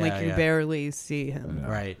 doughy, and Yeah, like you yeah. barely see him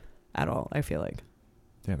Yeah. right. at all. I feel like.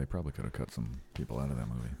 Yeah, they probably could have cut some people out of that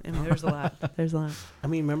movie. I mean, there's a lot. There's a lot. I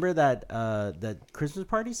mean, remember that Christmas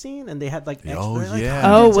party scene, and they had like Oh, they're, like, yeah.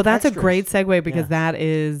 Oh, hundreds well, of that's a extras. great segue because Yeah. that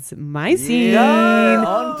is my scene.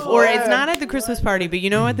 unplanned. Or it's not at the Christmas party, but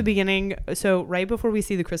you know, at the beginning, so right before we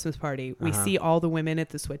see the Christmas party, we Uh-huh. see all the women at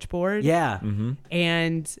the switchboard. Yeah. Mm-hmm.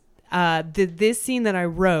 And this scene that I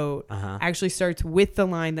wrote Uh-huh. actually starts with the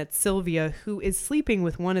line that Sylvia, who is sleeping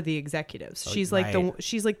with one of the executives, Oh, she's like right.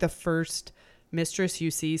 she's like the first mistress you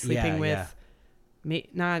see sleeping Yeah, with. yeah.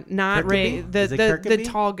 Not Kirkby? Ray, Is it the Kirkby?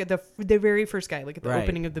 tall the very first guy, like at the Right.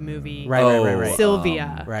 opening of the movie. Right.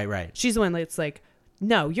 Sylvia. Right. She's the one that's like,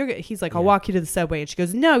 no, he's like, I'll Yeah. walk you to the subway, and she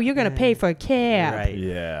goes, no, you're gonna pay for a cab. Right.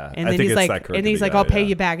 Yeah. And I then think he's it's like, that and he's Kirkby like, guy, I'll pay yeah.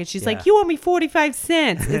 you back. And she's Yeah. like, you owe me 45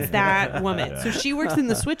 cents. It's that woman. Yeah. So she works in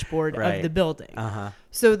the switchboard Right. of the building. Uh-huh.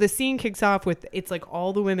 So the scene kicks off with, it's like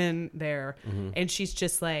all the women there, Mm-hmm. and she's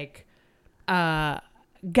just like,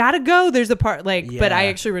 gotta go. There's a part like, but I Yeah.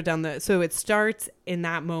 actually wrote down so it starts in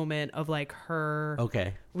that moment of like her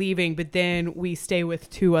Okay. leaving, but then we stay with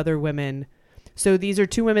two other women. So these are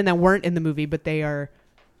two women that weren't in the movie, but they are,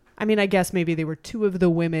 I mean, I guess maybe they were two of the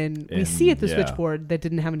women we see at the yeah. switchboard that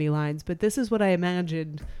didn't have any lines, but this is what I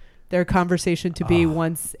imagined their conversation to be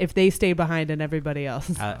once, if they stay behind and everybody else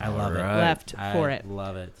I love it. Alright. left I for it.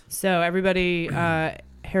 love it. So everybody,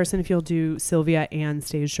 Harrison, if you'll do Sylvia and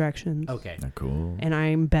stage directions. Okay. Yeah, cool. And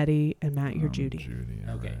I'm Betty, and Matt, you're Judy.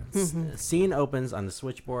 Okay. Mm-hmm. Scene opens on the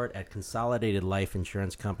switchboard at Consolidated Life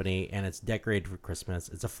Insurance Company, and it's decorated for Christmas.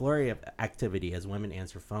 It's a flurry of activity as women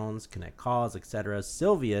answer phones, connect calls, etc.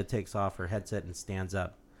 Sylvia takes off her headset and stands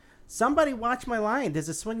up. Somebody watch my line. There's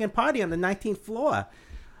a swinging party on the 19th floor.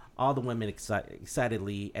 All the women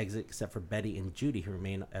excitedly exit except for Betty and Judy, who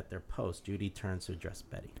remain at their post. Judy turns to address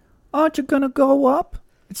Betty. Aren't you gonna go up?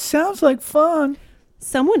 It sounds like fun.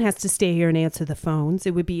 Someone has to stay here and answer the phones.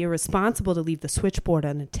 It would be irresponsible to leave the switchboard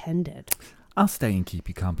unattended. I'll stay and keep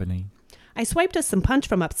you company. I swiped us some punch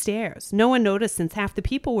from upstairs. No one noticed since half the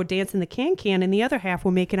people were dancing the can-can and the other half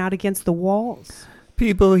were making out against the walls.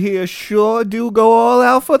 People here sure do go all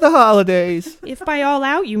out for the holidays. If by all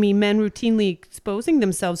out you mean men routinely exposing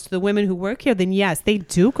themselves to the women who work here, then yes, they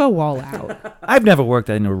do go all out. I've never worked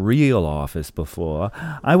in a real office before.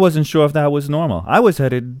 I wasn't sure if that was normal. I was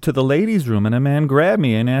headed to the ladies' room and a man grabbed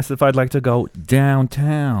me and asked if I'd like to go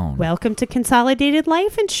downtown. Welcome to Consolidated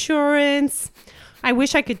Life Insurance. I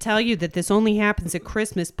wish I could tell you that this only happens at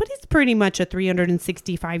Christmas, but it's pretty much a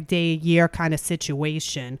 365-day-a-year kind of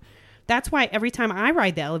situation. That's why every time I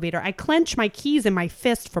ride the elevator, I clench my keys in my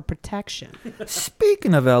fist for protection.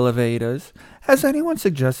 Speaking of elevators, has anyone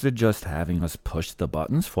suggested just having us push the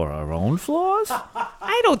buttons for our own floors?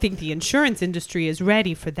 I don't think the insurance industry is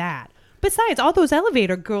ready for that. Besides, all those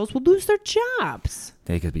elevator girls will lose their jobs.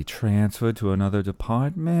 They could be transferred to another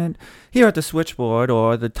department, here at the switchboard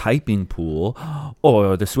or the typing pool,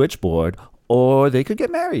 or the switchboard, or they could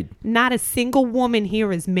get married. Not a single woman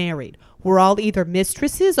here is married. We're all either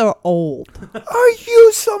mistresses or old. Are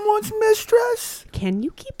you someone's mistress? Can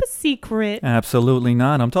you keep a secret? Absolutely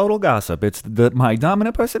not. I'm total gossip. It's my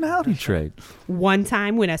dominant personality trait. One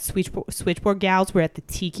time when us switchboard gals were at the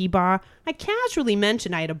tiki bar, I casually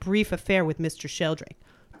mentioned I had a brief affair with Mr. Sheldrake.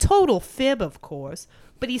 Total fib, of course,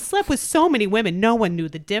 but he slept with so many women no one knew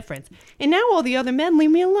the difference. And now all the other men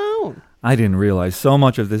leave me alone. I didn't realize so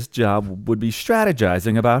much of this job would be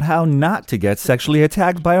strategizing about how not to get sexually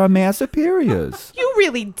attacked by our male superiors. You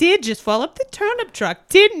really did just fall up the turnip truck,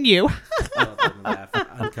 didn't you? Laugh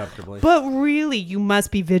uncomfortably. But really, you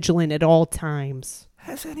must be vigilant at all times.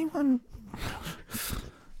 Has anyone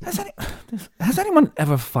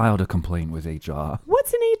ever filed a complaint with HR?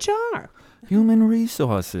 What's an HR? Human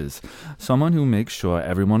resources. Someone who makes sure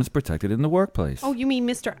everyone is protected in the workplace. Oh, you mean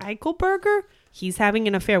Mr. Eichelberger? He's having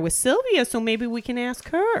an affair with Sylvia, so maybe we can ask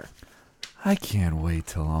her. I can't wait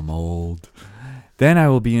till I'm old. Then I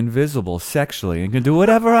will be invisible sexually and can do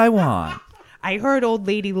whatever I want. I heard old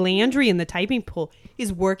lady Landry in the typing pool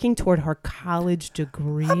is working toward her college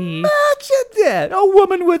degree. Imagine that! A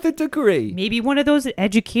woman with a degree. Maybe one of those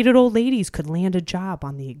educated old ladies could land a job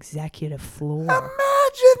on the executive floor.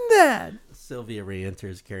 Imagine that! Sylvia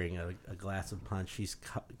re-enters carrying a glass of punch. She's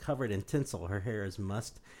covered in tinsel. Her hair is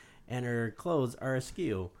mussed, and her clothes are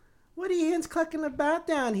askew. What are you hens clucking about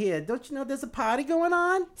down here? Don't you know there's a party going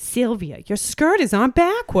on? Sylvia, your skirt is on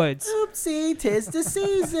backwards. Oopsie, 'tis the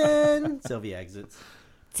season. Sylvia exits.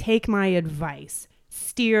 Take my advice.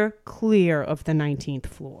 Steer clear of the 19th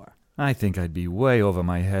floor. I think I'd be way over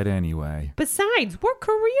my head anyway. Besides, we're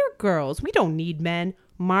career girls. We don't need men.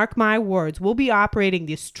 Mark my words, we'll be operating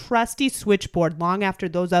this trusty switchboard long after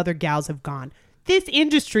those other gals have gone. This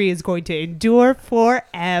industry is going to endure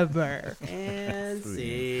forever. And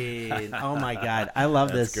scene. Oh my God, I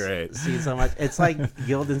love That's this great. scene so much. It's like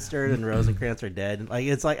Guildenstern and Rosencrantz are dead. Like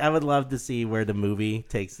it's like I would love to see where the movie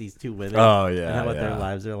takes these two women. Oh yeah, and what yeah. their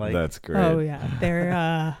lives are like. That's great. Oh,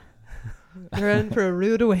 yeah. They're in for a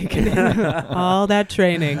rude awakening. All that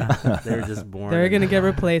training. They're just born. They're going to get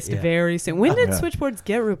replaced Yeah. very soon. When did switchboards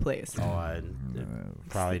get replaced?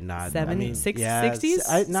 Probably not. Seven- I mean, six- yeah, 60s?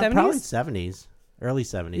 Probably 70s? 70s, early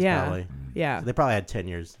 70s. Yeah. Probably. Yeah. They probably had 10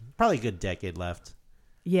 years. Probably a good decade left.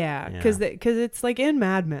 Yeah. Yeah. Because it's like in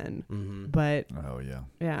Mad Men. Mm-hmm. But Oh yeah.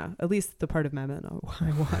 yeah, at least the part of Mad Men I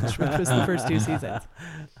watched, which was the first 2 seasons.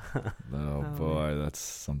 Oh boy, that's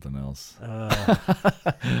something else.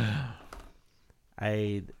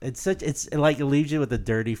 It's like it leaves you with a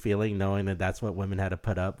dirty feeling knowing that that's what women had to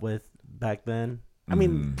put up with back then. I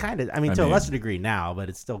mean, kind of. I mean, to a lesser degree now, but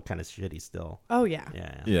it's still kind of shitty still. Oh, yeah.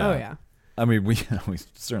 Yeah. Yeah. Oh, yeah. I mean, we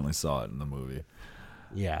certainly saw it in the movie.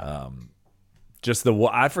 Yeah. Just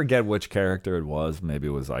I forget which character it was. Maybe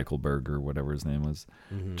it was Eichelberg or whatever his name was.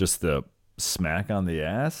 Just the smack on the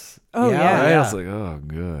ass. Oh, Yeah, yeah. Right? yeah. I was like, oh,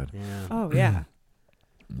 good. Yeah. Oh, yeah.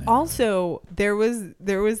 Also, there was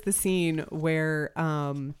the scene where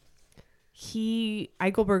Eichelberger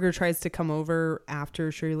tries to come over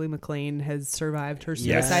after Shirley MacLaine has survived her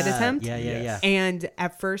suicide attempt. Yeah. And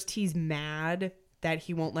at first he's mad that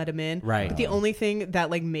he won't let him in. Right. But the only thing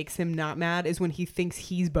that like makes him not mad is when he thinks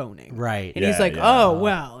he's boning. Right. And he's Yeah, like, yeah. oh,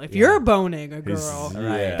 well, if you're boning a He's- girl,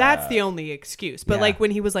 yeah. that's the only excuse. But Yeah. like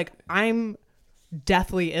when he was like, I'm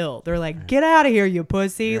deathly ill, they're like, get out of here, you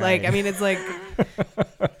pussy. Right. Like, I mean, it's like,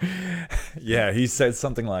 Yeah, he said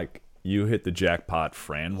something like, "You hit the jackpot,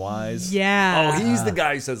 Fran Wise." yeah. Oh, he's the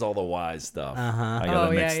guy who says all the wise stuff. I got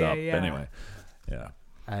Oh, it yeah, mixed yeah, up. yeah. Anyway, yeah.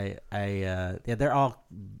 Yeah, they're all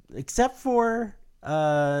except for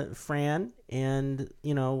Fran and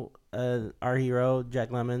our hero Jack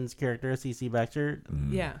Lemmon's character CC Baxter.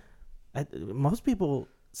 Yeah. Most people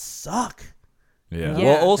suck. Yeah. Yeah.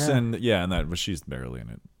 Well, Olsen, yeah, and that, but she's barely in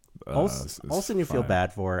it. Olsen, you feel fine.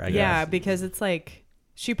 bad for. I Yeah, guess. because it's like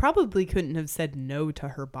she probably couldn't have said no to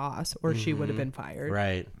her boss or she would have been fired.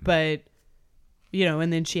 Right. But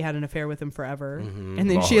and then she had an affair with him forever. And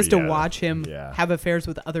then Oh, she has to yeah. watch him Yeah. have affairs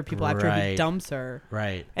with other people after he Right. dumps her.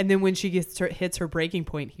 Right. And then when she hits her breaking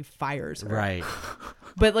point, he fires her. Right.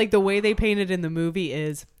 But like the way they paint it in the movie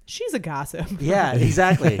is she's a gossip. Yeah.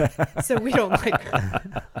 Exactly. So we don't like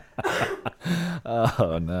her.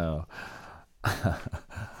 Oh no.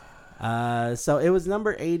 So it was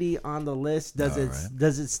number 80 on the list. Does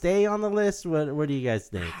it stay on the list? What do you guys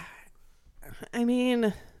think? I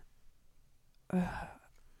mean,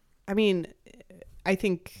 I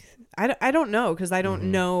think I don't know, because I don't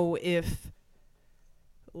know if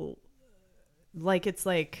like it's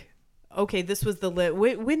like, okay, this was the list.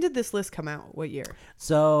 When did this list come out? What year?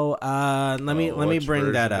 So let me which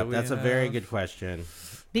bring that version up. do we That's a very have? good question.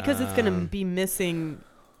 Because it's gonna be missing.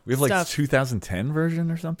 We have like Stuff. 2010 version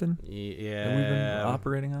or something that we've been Yeah.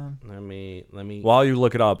 operating on. Let me. While you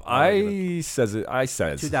look it up, I'll I says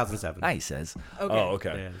 2007. I says. Okay. Oh,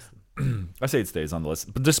 okay. Yeah. I say it stays on the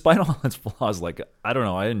list, but despite all its flaws, like I don't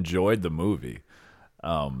know, I enjoyed the movie.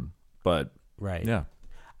 But Right. yeah,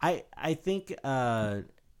 I think I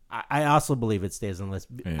also believe it stays on the list.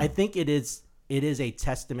 Yeah. I think it is a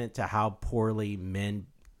testament to how poorly men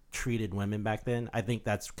treated women back then. I think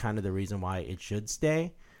that's kind of the reason why it should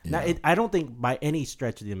stay. Now, I don't think by any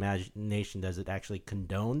stretch of the imagination does it actually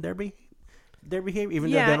condone their behavior, even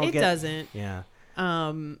though they don't doesn't. Yeah.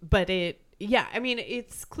 But I mean,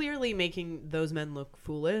 it's clearly making those men look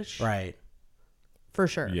foolish. Right. For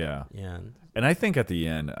sure. yeah. Yeah. And I think at the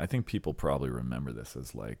end, I think people probably remember this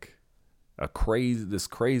as like this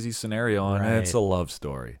crazy scenario, and it's a love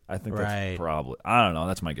story. I think that's probably, I don't know,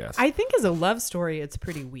 that's my guess. I think as a love story, it's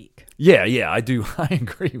pretty weak. Yeah, I do. I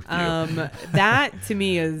agree with you. That to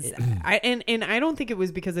me is, and I don't think it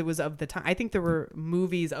was because it was of the time. I think there were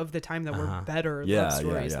movies of the time that were better love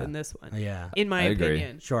stories than this one. Yeah. In my I agree.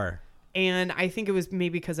 opinion. Sure. And I think it was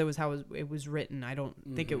maybe because it was how it was written. I don't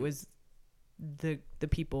think it was the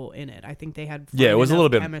people in it. I think they had fun It was a little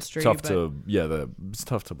bit chemistry, tough but it's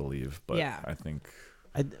tough to believe, but Yeah. I think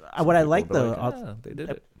What I like people though, are like, they did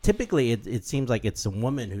it. typically it seems like it's a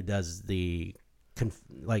woman who does the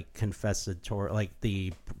confessatory, like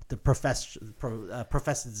the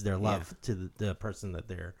professes their love to the person that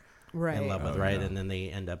they're in love with, right? And then they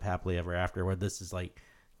end up happily ever after. Where this is like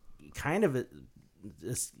kind of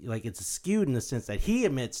like it's skewed in the sense that he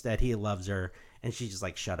admits that he loves her, and she's just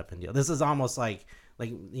like, shut up and deal. This is almost like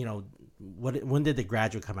when did The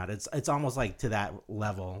Graduate come out? It's almost like to that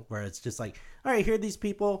level where it's just like, all right, here are these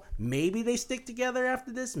people, maybe they stick together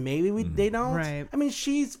after this, maybe they don't. Right. I mean,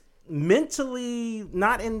 she's mentally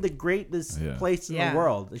not in the greatest place in the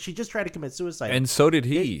world. She just tried to commit suicide. And so did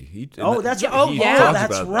he. That's he right. talks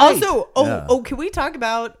That's about right. Also, can we talk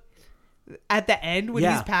about at the end when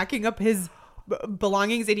Yeah. he's packing up his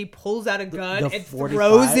belongings and he pulls out a gun The and 45?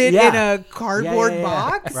 throws it Yeah. in a cardboard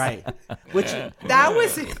box? Right. Which That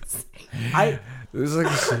was I It was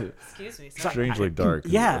like excuse me. strangely dark.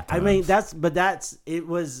 yeah, at I mean times.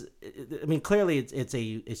 clearly it's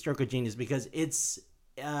a stroke of genius, because it's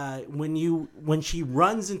when she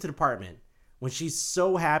runs into the apartment, when she's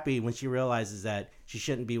so happy, when she realizes that she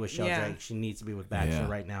shouldn't be with Sheldrake, she needs to be with Baxter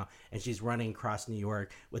right now, and she's running across New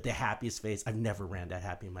York with the happiest face. I've never ran that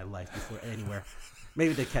happy in my life before anywhere.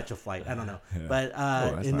 Maybe to catch a flight, I don't know. But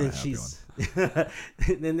that's and not then a happy she's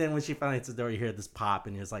and then when she finally hits the door, you hear this pop,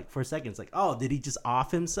 and it's like, for a second, it's like, oh, did he just off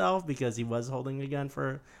himself because he was holding a gun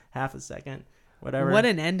for half a second? Whatever. What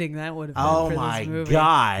an ending that would have been Oh for my this movie.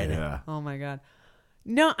 god. Yeah. Oh my god.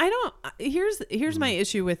 No, I don't. Here's my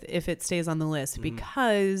issue with if it stays on the list,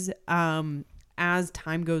 because as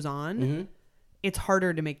time goes on, it's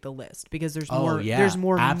harder to make the list because there's Oh, more. yeah. There's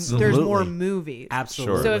more. Absolutely. There's more movies.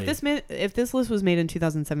 Absolutely. So if this list was made in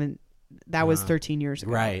 2007, that was 13 years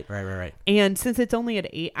ago. Right. And since it's only at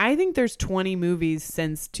 8, I think there's 20 movies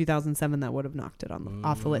since 2007 that would have knocked it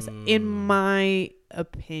off the list, in my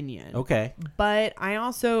opinion. Okay. But I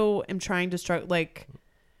also am trying to struggle. Like,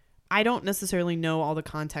 I don't necessarily know all the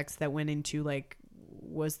context that went into, like,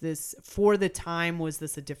 was this for the time? Was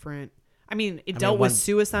this a different? I mean, it dealt with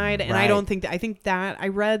suicide, and I don't think that. I think that I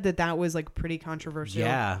read that was like pretty controversial.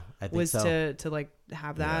 Yeah, I think was so. to like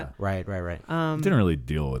have that. Right. Didn't really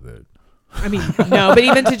deal with it. I mean, no, but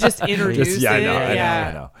even to just introduce it, I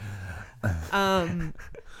know.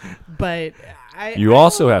 But You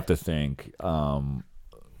also have to think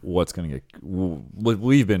what's going to get.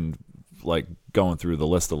 We've been like going through the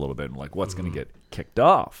list a little bit, and like what's going to get kicked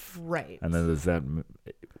off, right? and then there's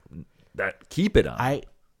that keep it on.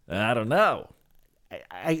 I don't know.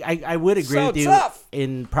 I would agree So with you. tough.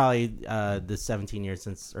 In probably the 17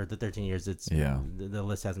 years or the 13 years, the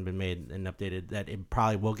list hasn't been made and updated, that it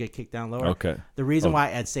probably will get kicked down lower. Okay. The reason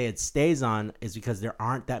why I'd say it stays on is because there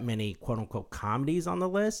aren't that many quote unquote comedies on the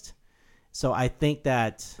list. So I think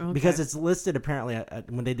that because it's listed apparently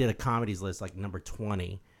when they did a comedies list like number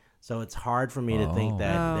 20. So it's hard for me to think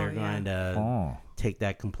that they're going to take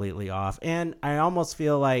that completely off. And I almost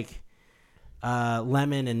feel like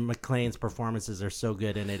Lemon and McClane's performances are so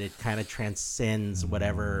good in it, it kind of transcends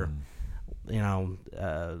whatever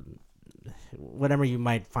whatever you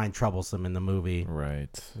might find troublesome in the movie.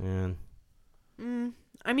 Right. And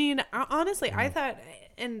I mean, honestly, I thought,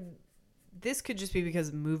 and this could just be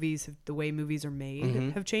because the way movies are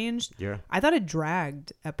made have changed. Yeah. I thought it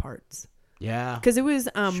dragged at parts yeah, because it was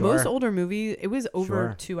most Sure. older movies. It was over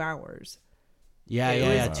Sure. 2 hours. yeah, It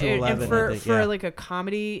yeah, was- 211. And for I think, yeah. like a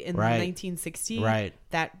comedy in Right. 1960, Right.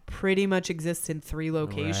 that pretty much exists in 3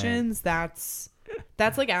 locations. That's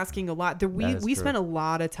like asking a lot. We That is true. spent a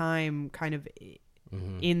lot of time kind of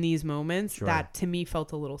in these moments Sure. that to me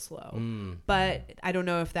felt a little slow. But I don't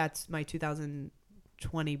know if that's my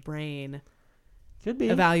 2020 brain Could be.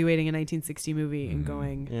 evaluating a 1960 movie and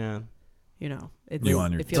going, Yeah. it's You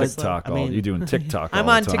on your it feels slow. TikTok? I mean, You doing TikTok? I'm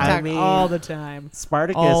all on the time. TikTok I mean, all the time.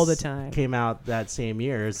 Spartacus All the time. came out that same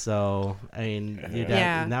year, so I mean,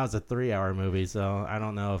 Yeah. and that was a 3-hour movie, so I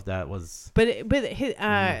don't know if that was But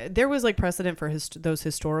there was like precedent for those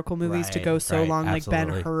historical movies to Right, go so right, long. Like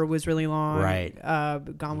absolutely. Ben-Hur was really long. Right.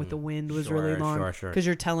 Gone with the Wind was really Sure, long. sure. Because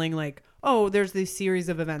you're telling like, oh, there's this series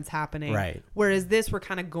of events happening. Right. Whereas this, we're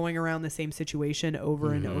kind of going around the same situation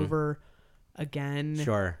over and over again.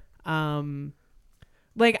 sure.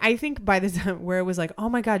 Like I think by the time where it was like, oh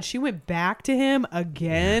my God, she went back to him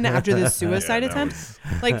again after the suicide that attempt. was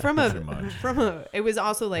Like from much. it was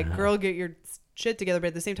also like, girl, get your shit together. But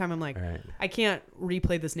at the same time, I'm like, Right. I can't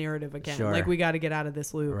replay this narrative again. Sure. Like we got to get out of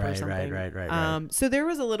this loop or Right, something. right. So there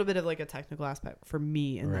was a little bit of like a technical aspect for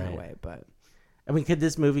me in that Right. way. But I mean, could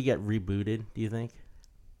this movie get rebooted? Do you think?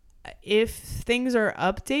 if things are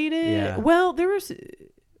updated, Yeah. well, there was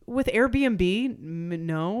with Airbnb,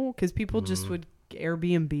 no, because people just would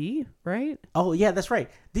Airbnb, right? Oh yeah, that's right.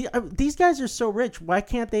 These guys are so rich. Why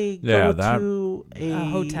can't they Yeah, go to a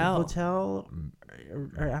hotel.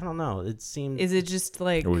 Or I don't know. It seemed Is it just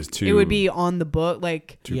like It was it would too- be on the book,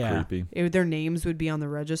 like Too Yeah. creepy. their names would be on the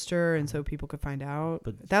register, and so people could find out.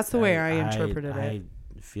 But That's the way I interpreted I it.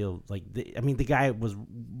 feel like the guy was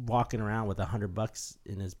walking around with $100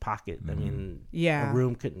 in his pocket. I mean, Yeah. a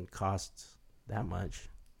room couldn't cost that much.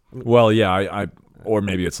 Well, yeah, I or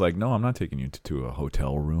maybe it's like, no, I'm not taking you to a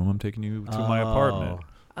hotel room. I'm taking you to my apartment.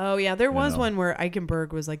 Oh yeah, there was know. one where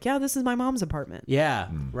Eichenberg was like, "Yeah, this is my mom's apartment." Yeah,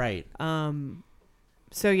 right.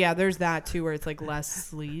 So yeah, there's that too, where it's like less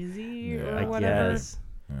sleazy Yeah. or I whatever. guess.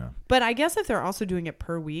 Yeah. But I guess if they're also doing it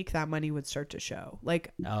per week, that money would start to show.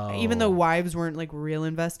 Like, Oh. even though wives weren't like real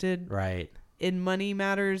invested Right. in money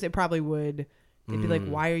matters, it probably would. They'd be like,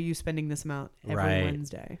 "Why are you spending this amount every Right.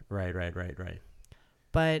 Wednesday?" Right.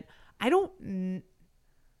 But I don't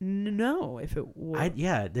know if it would. I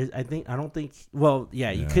don't think. Well,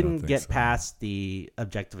 yeah, you Yeah, I couldn't don't think get so. past the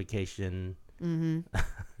objectification.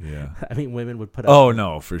 Yeah. I mean, women would put up. Oh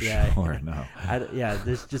no, for Yeah. sure. No.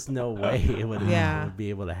 There's just no way it would, Yeah. it would be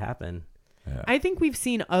able to happen. Yeah. I think we've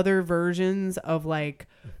seen other versions of like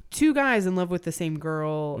two guys in love with the same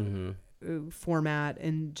girl format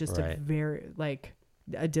in just a Right. very like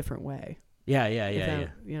a different way. Yeah. If that-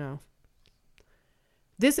 You know.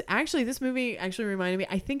 This movie actually reminded me.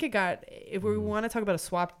 I think it got. If we want to talk about a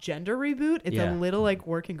swapped gender reboot, it's Yeah. a little like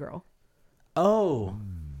Working Girl. Oh,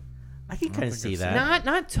 I can kind of see that.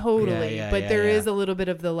 Not totally, Yeah, but yeah, there yeah. is a little bit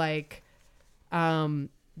of the like.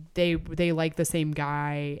 They like the same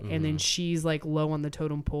guy, and then she's like low on the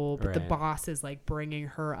totem pole, but the Right. boss is like bringing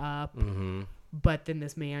her up. Mm-hmm. But then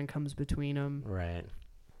this man comes between them. Right.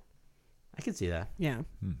 I can see that. Yeah.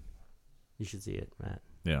 You should see it, Matt.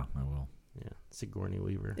 Yeah, I will. Yeah, Sigourney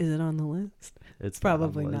Weaver. Is it on the list? It's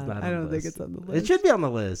Probably on the list. not. It's I on don't the think list. it's on the It list. should be on the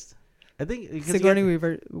list. I think because Sigourney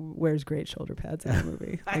Weaver wears great shoulder pads in the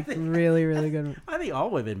movie. Like really, really good. I think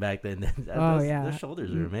all women back then. Oh, yeah. their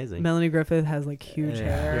shoulders are amazing. Melanie Griffith has like huge Yeah,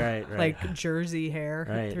 hair, right. like Jersey hair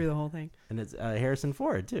Right. through the whole thing. And it's Harrison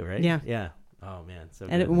Ford too, right? Yeah. Yeah. Oh man, so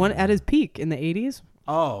And good. at his peak in the 80s,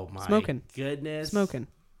 Oh my Smoking. goodness, smoking.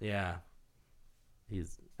 Yeah,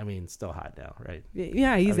 he's. I mean, still hot now, right?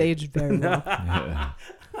 Yeah, he's aged very well. Yeah.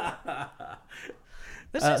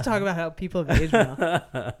 Let's just talk about how people have aged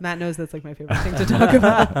well. Matt knows that's like my favorite thing to talk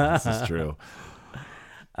about. This is true.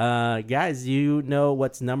 Guys, you know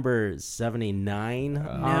what's number 79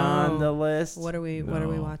 on the list? What are we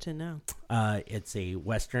watching now? It's a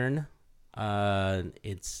western.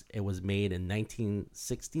 It was made in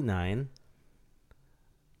 1969.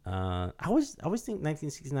 I always think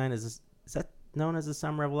 1969 is that known as the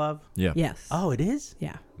Summer of Love? Yeah. Yes. Oh, it is?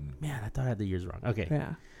 Yeah. Man, I thought I had the years wrong. Okay.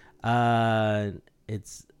 Yeah.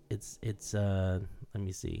 It's let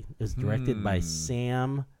me see. It was directed by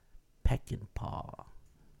Sam Peckinpah.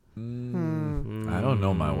 I don't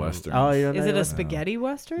know my westerns. Oh, you don't Is know it a your- spaghetti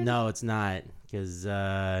western? No, it's not, because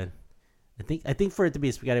I think for it to be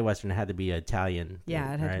a spaghetti western, it had to be Italian.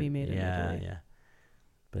 Yeah, it had to be made in yeah, Italy. Yeah.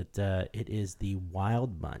 But it is the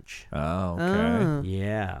Wild Bunch. Oh, okay. Oh,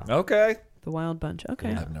 Yeah. Okay. the Wild Bunch.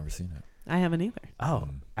 Okay. Yeah. I've never seen it. I haven't either. Oh,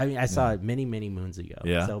 I mean, I saw it many moons ago.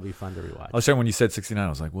 Yeah. So it'll be fun to rewatch. I was saying when you said 69, I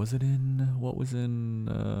was like, was it in what was in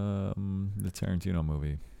the Tarantino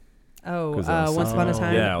movie? Oh, 'Cause that was Once Upon a something-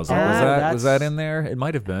 Time. Yeah, I was like, Ah, was that in there? It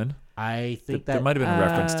might have been. I think There that might have been a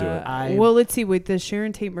reference to it. Well, let's see. Wait, the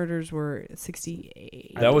Sharon Tate murders were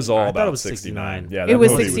 68. That was all I thought about it was 69. 69. Yeah, It that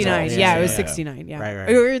was movie 69. all- Yeah, it was 69. Yeah. Right.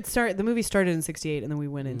 Or the movie started in 68 and then we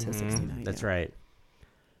went into 69. That's yeah. right.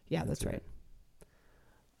 Yeah, that's right.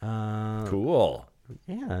 Cool.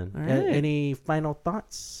 Yeah. right. Any final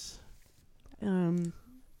thoughts?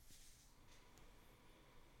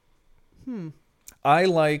 I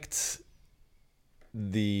liked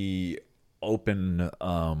the open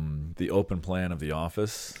plan of the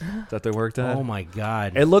office that they worked at. Oh my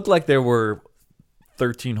God. It looked like there were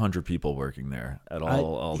 1,300 people working there at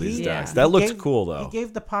all these he- desks. yeah. That looks He gave- cool though. He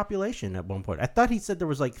gave the population at one point. I thought he said there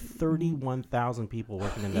was like 31,000 people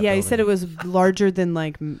working in that Yeah, he building. said it was larger than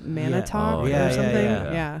like Manitowoc Oh, or yeah, something.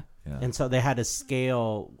 yeah. Yeah. Yeah. And so they had to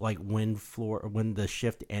scale like when the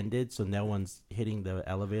shift ended, so no one's hitting the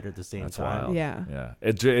elevator at the same That's time. wild. Yeah. Yeah.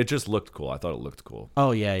 It just looked cool. I thought it looked cool.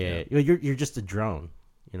 Oh yeah. You're just a drone,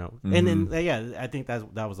 you know. And then I think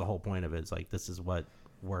that was the whole point of it. It's like this is what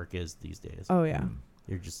work is these days. Oh yeah.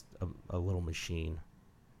 You're just a little machine.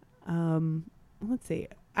 Let's see.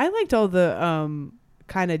 I liked all the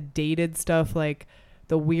kind of dated stuff, like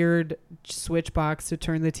the weird switch box to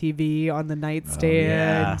turn the TV on the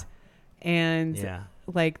nightstand, and Yeah.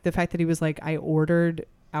 like the fact that he was like, I ordered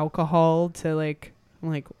alcohol to like. I'm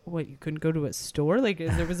like, what? You couldn't go to a store? Like,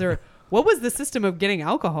 was there? What was the system of getting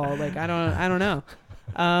alcohol? Like, I don't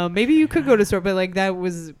know. Maybe you could go to a store, but like that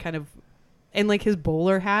was kind of. And like his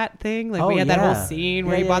bowler hat thing, like Oh, we had that whole yeah. scene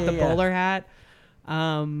where Yeah, he bought yeah, the yeah. bowler hat.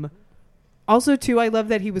 Also, too, I love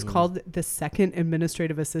that he was called the second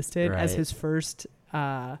administrative assistant as Right. his first,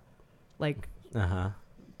 like Uh-huh.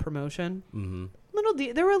 promotion. Mm-hmm.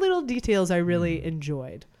 There were little details I really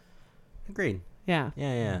enjoyed. Agreed. Yeah.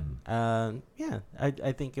 Yeah.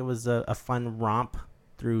 I think it was a fun romp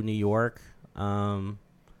through New York.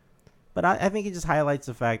 But I think it just highlights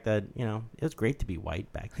the fact that, you know, it was great to be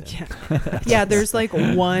white back then. Yeah. Yeah. There's like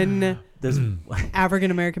one There's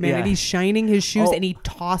African American man, Yeah. and he's shining his shoes, Oh. and he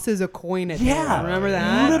tosses a coin at Yeah, him. Remember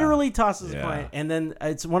that? Literally tosses Yeah. a coin, and then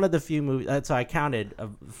it's one of the few movies. So I counted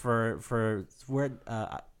for we're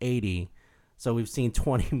at 80, so we've seen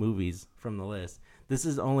 20 movies from the list. This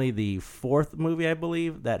is only the fourth movie, I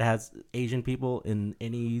believe, that has Asian people in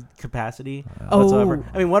any capacity whatsoever.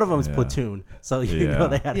 I mean, one of them is Yeah. Platoon, so you know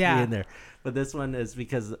they had to Yeah. be in there. But this one is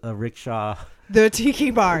because of Rickshaw. The tiki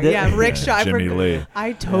bar. Yeah. Rickshaw. I Jimmy forgot- Lee.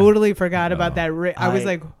 I totally forgot about that. I was I-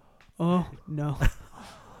 like, oh no.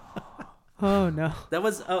 Oh no. That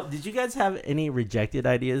was. Oh, did you guys have any rejected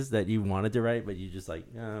ideas that you wanted to write, but you just like,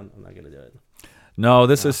 no, I'm not gonna do it. No,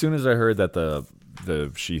 as soon as I heard that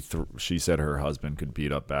she said her husband could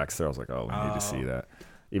beat up Baxter, I was like, oh, we need to see that.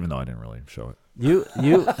 Even though I didn't really show it. You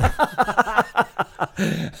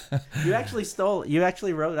you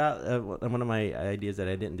actually wrote out one of my ideas that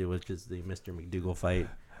I didn't do, which is the Mr. McDougal fight.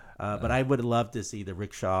 But I would love to see the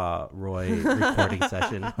Rickshaw Roy recording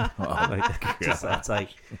session. It's like,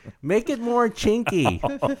 make it more chinky.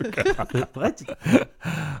 What?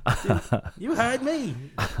 Dude, you heard me.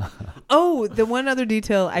 Oh, the one other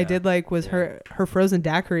detail I did like was her frozen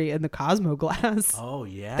daiquiri in the Cosmo glass. Oh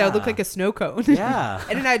yeah. That looked like a snow cone. Yeah.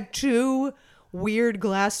 And it had two weird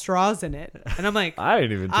glass straws in it. And I'm like, I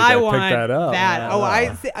didn't even think I I want picked that up. that. Yeah. Oh,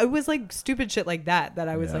 I was like stupid shit like that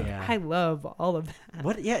I was like, Yeah. I love all of that.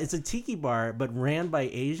 What? Yeah, it's a tiki bar, but ran by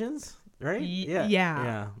Asians, right? Yeah.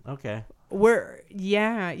 Yeah. Okay.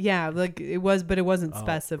 Like it was, but it wasn't Oh,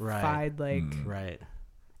 specified. Like, Right.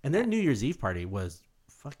 And their New Year's Eve party was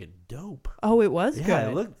fucking dope. oh, it was Yeah,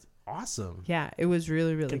 good. it looked awesome. Yeah, it was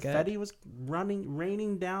really, really Confetti was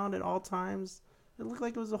raining down at all times. It looked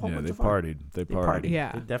like it was a whole Yeah, bunch they of fun. partied. They They partied.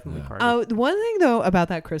 Yeah. They definitely Yeah. partied. Oh, the one thing though about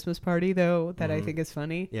that Christmas party though that I think is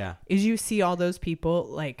funny Yeah. is you see all those people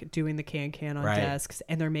like doing the can on Right. desks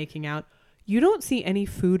and they're making out. You don't see any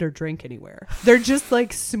food or drink anywhere. They're just like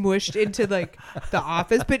smushed into like the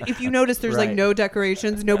office. But if you notice, there's like Right. no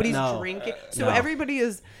decorations. Nobody's No. drinking. So No. everybody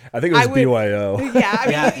is. I think it was I would- BYO. Yeah, I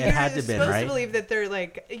mean, Yeah, it you're had to been, supposed right? to believe that they're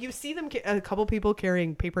like you see them. A couple people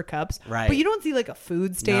carrying paper cups, Right. But you don't see like a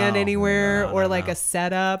food stand No. anywhere No, or no, like no. a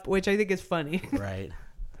setup, which I think is funny. Right.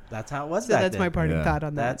 That's how it was So back that's then. my parting Yeah. thought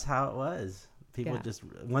on that. That's how it was. People Yeah. just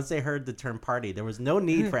once they heard the term party, there was no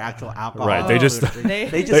need for actual alcohol. Right, they just- They-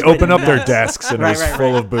 just They went open up their nuts. desks and Right, it's right,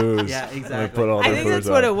 full right. of booze. Yeah, And they exactly. put all I their think booze that's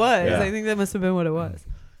what out. it was. Yeah. I think that must have been what it was.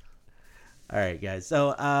 All right, guys.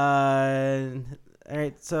 So, all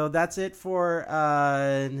right. So that's it for.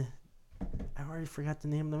 I already forgot the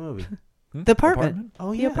name of the movie. The apartment.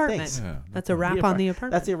 Oh The yeah, apartment. thanks. Yeah. That's a wrap on the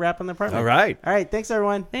apartment. That's a wrap on the apartment. All right. All right. Thanks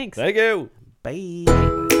everyone. Thanks. Thank you.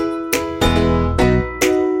 Bye.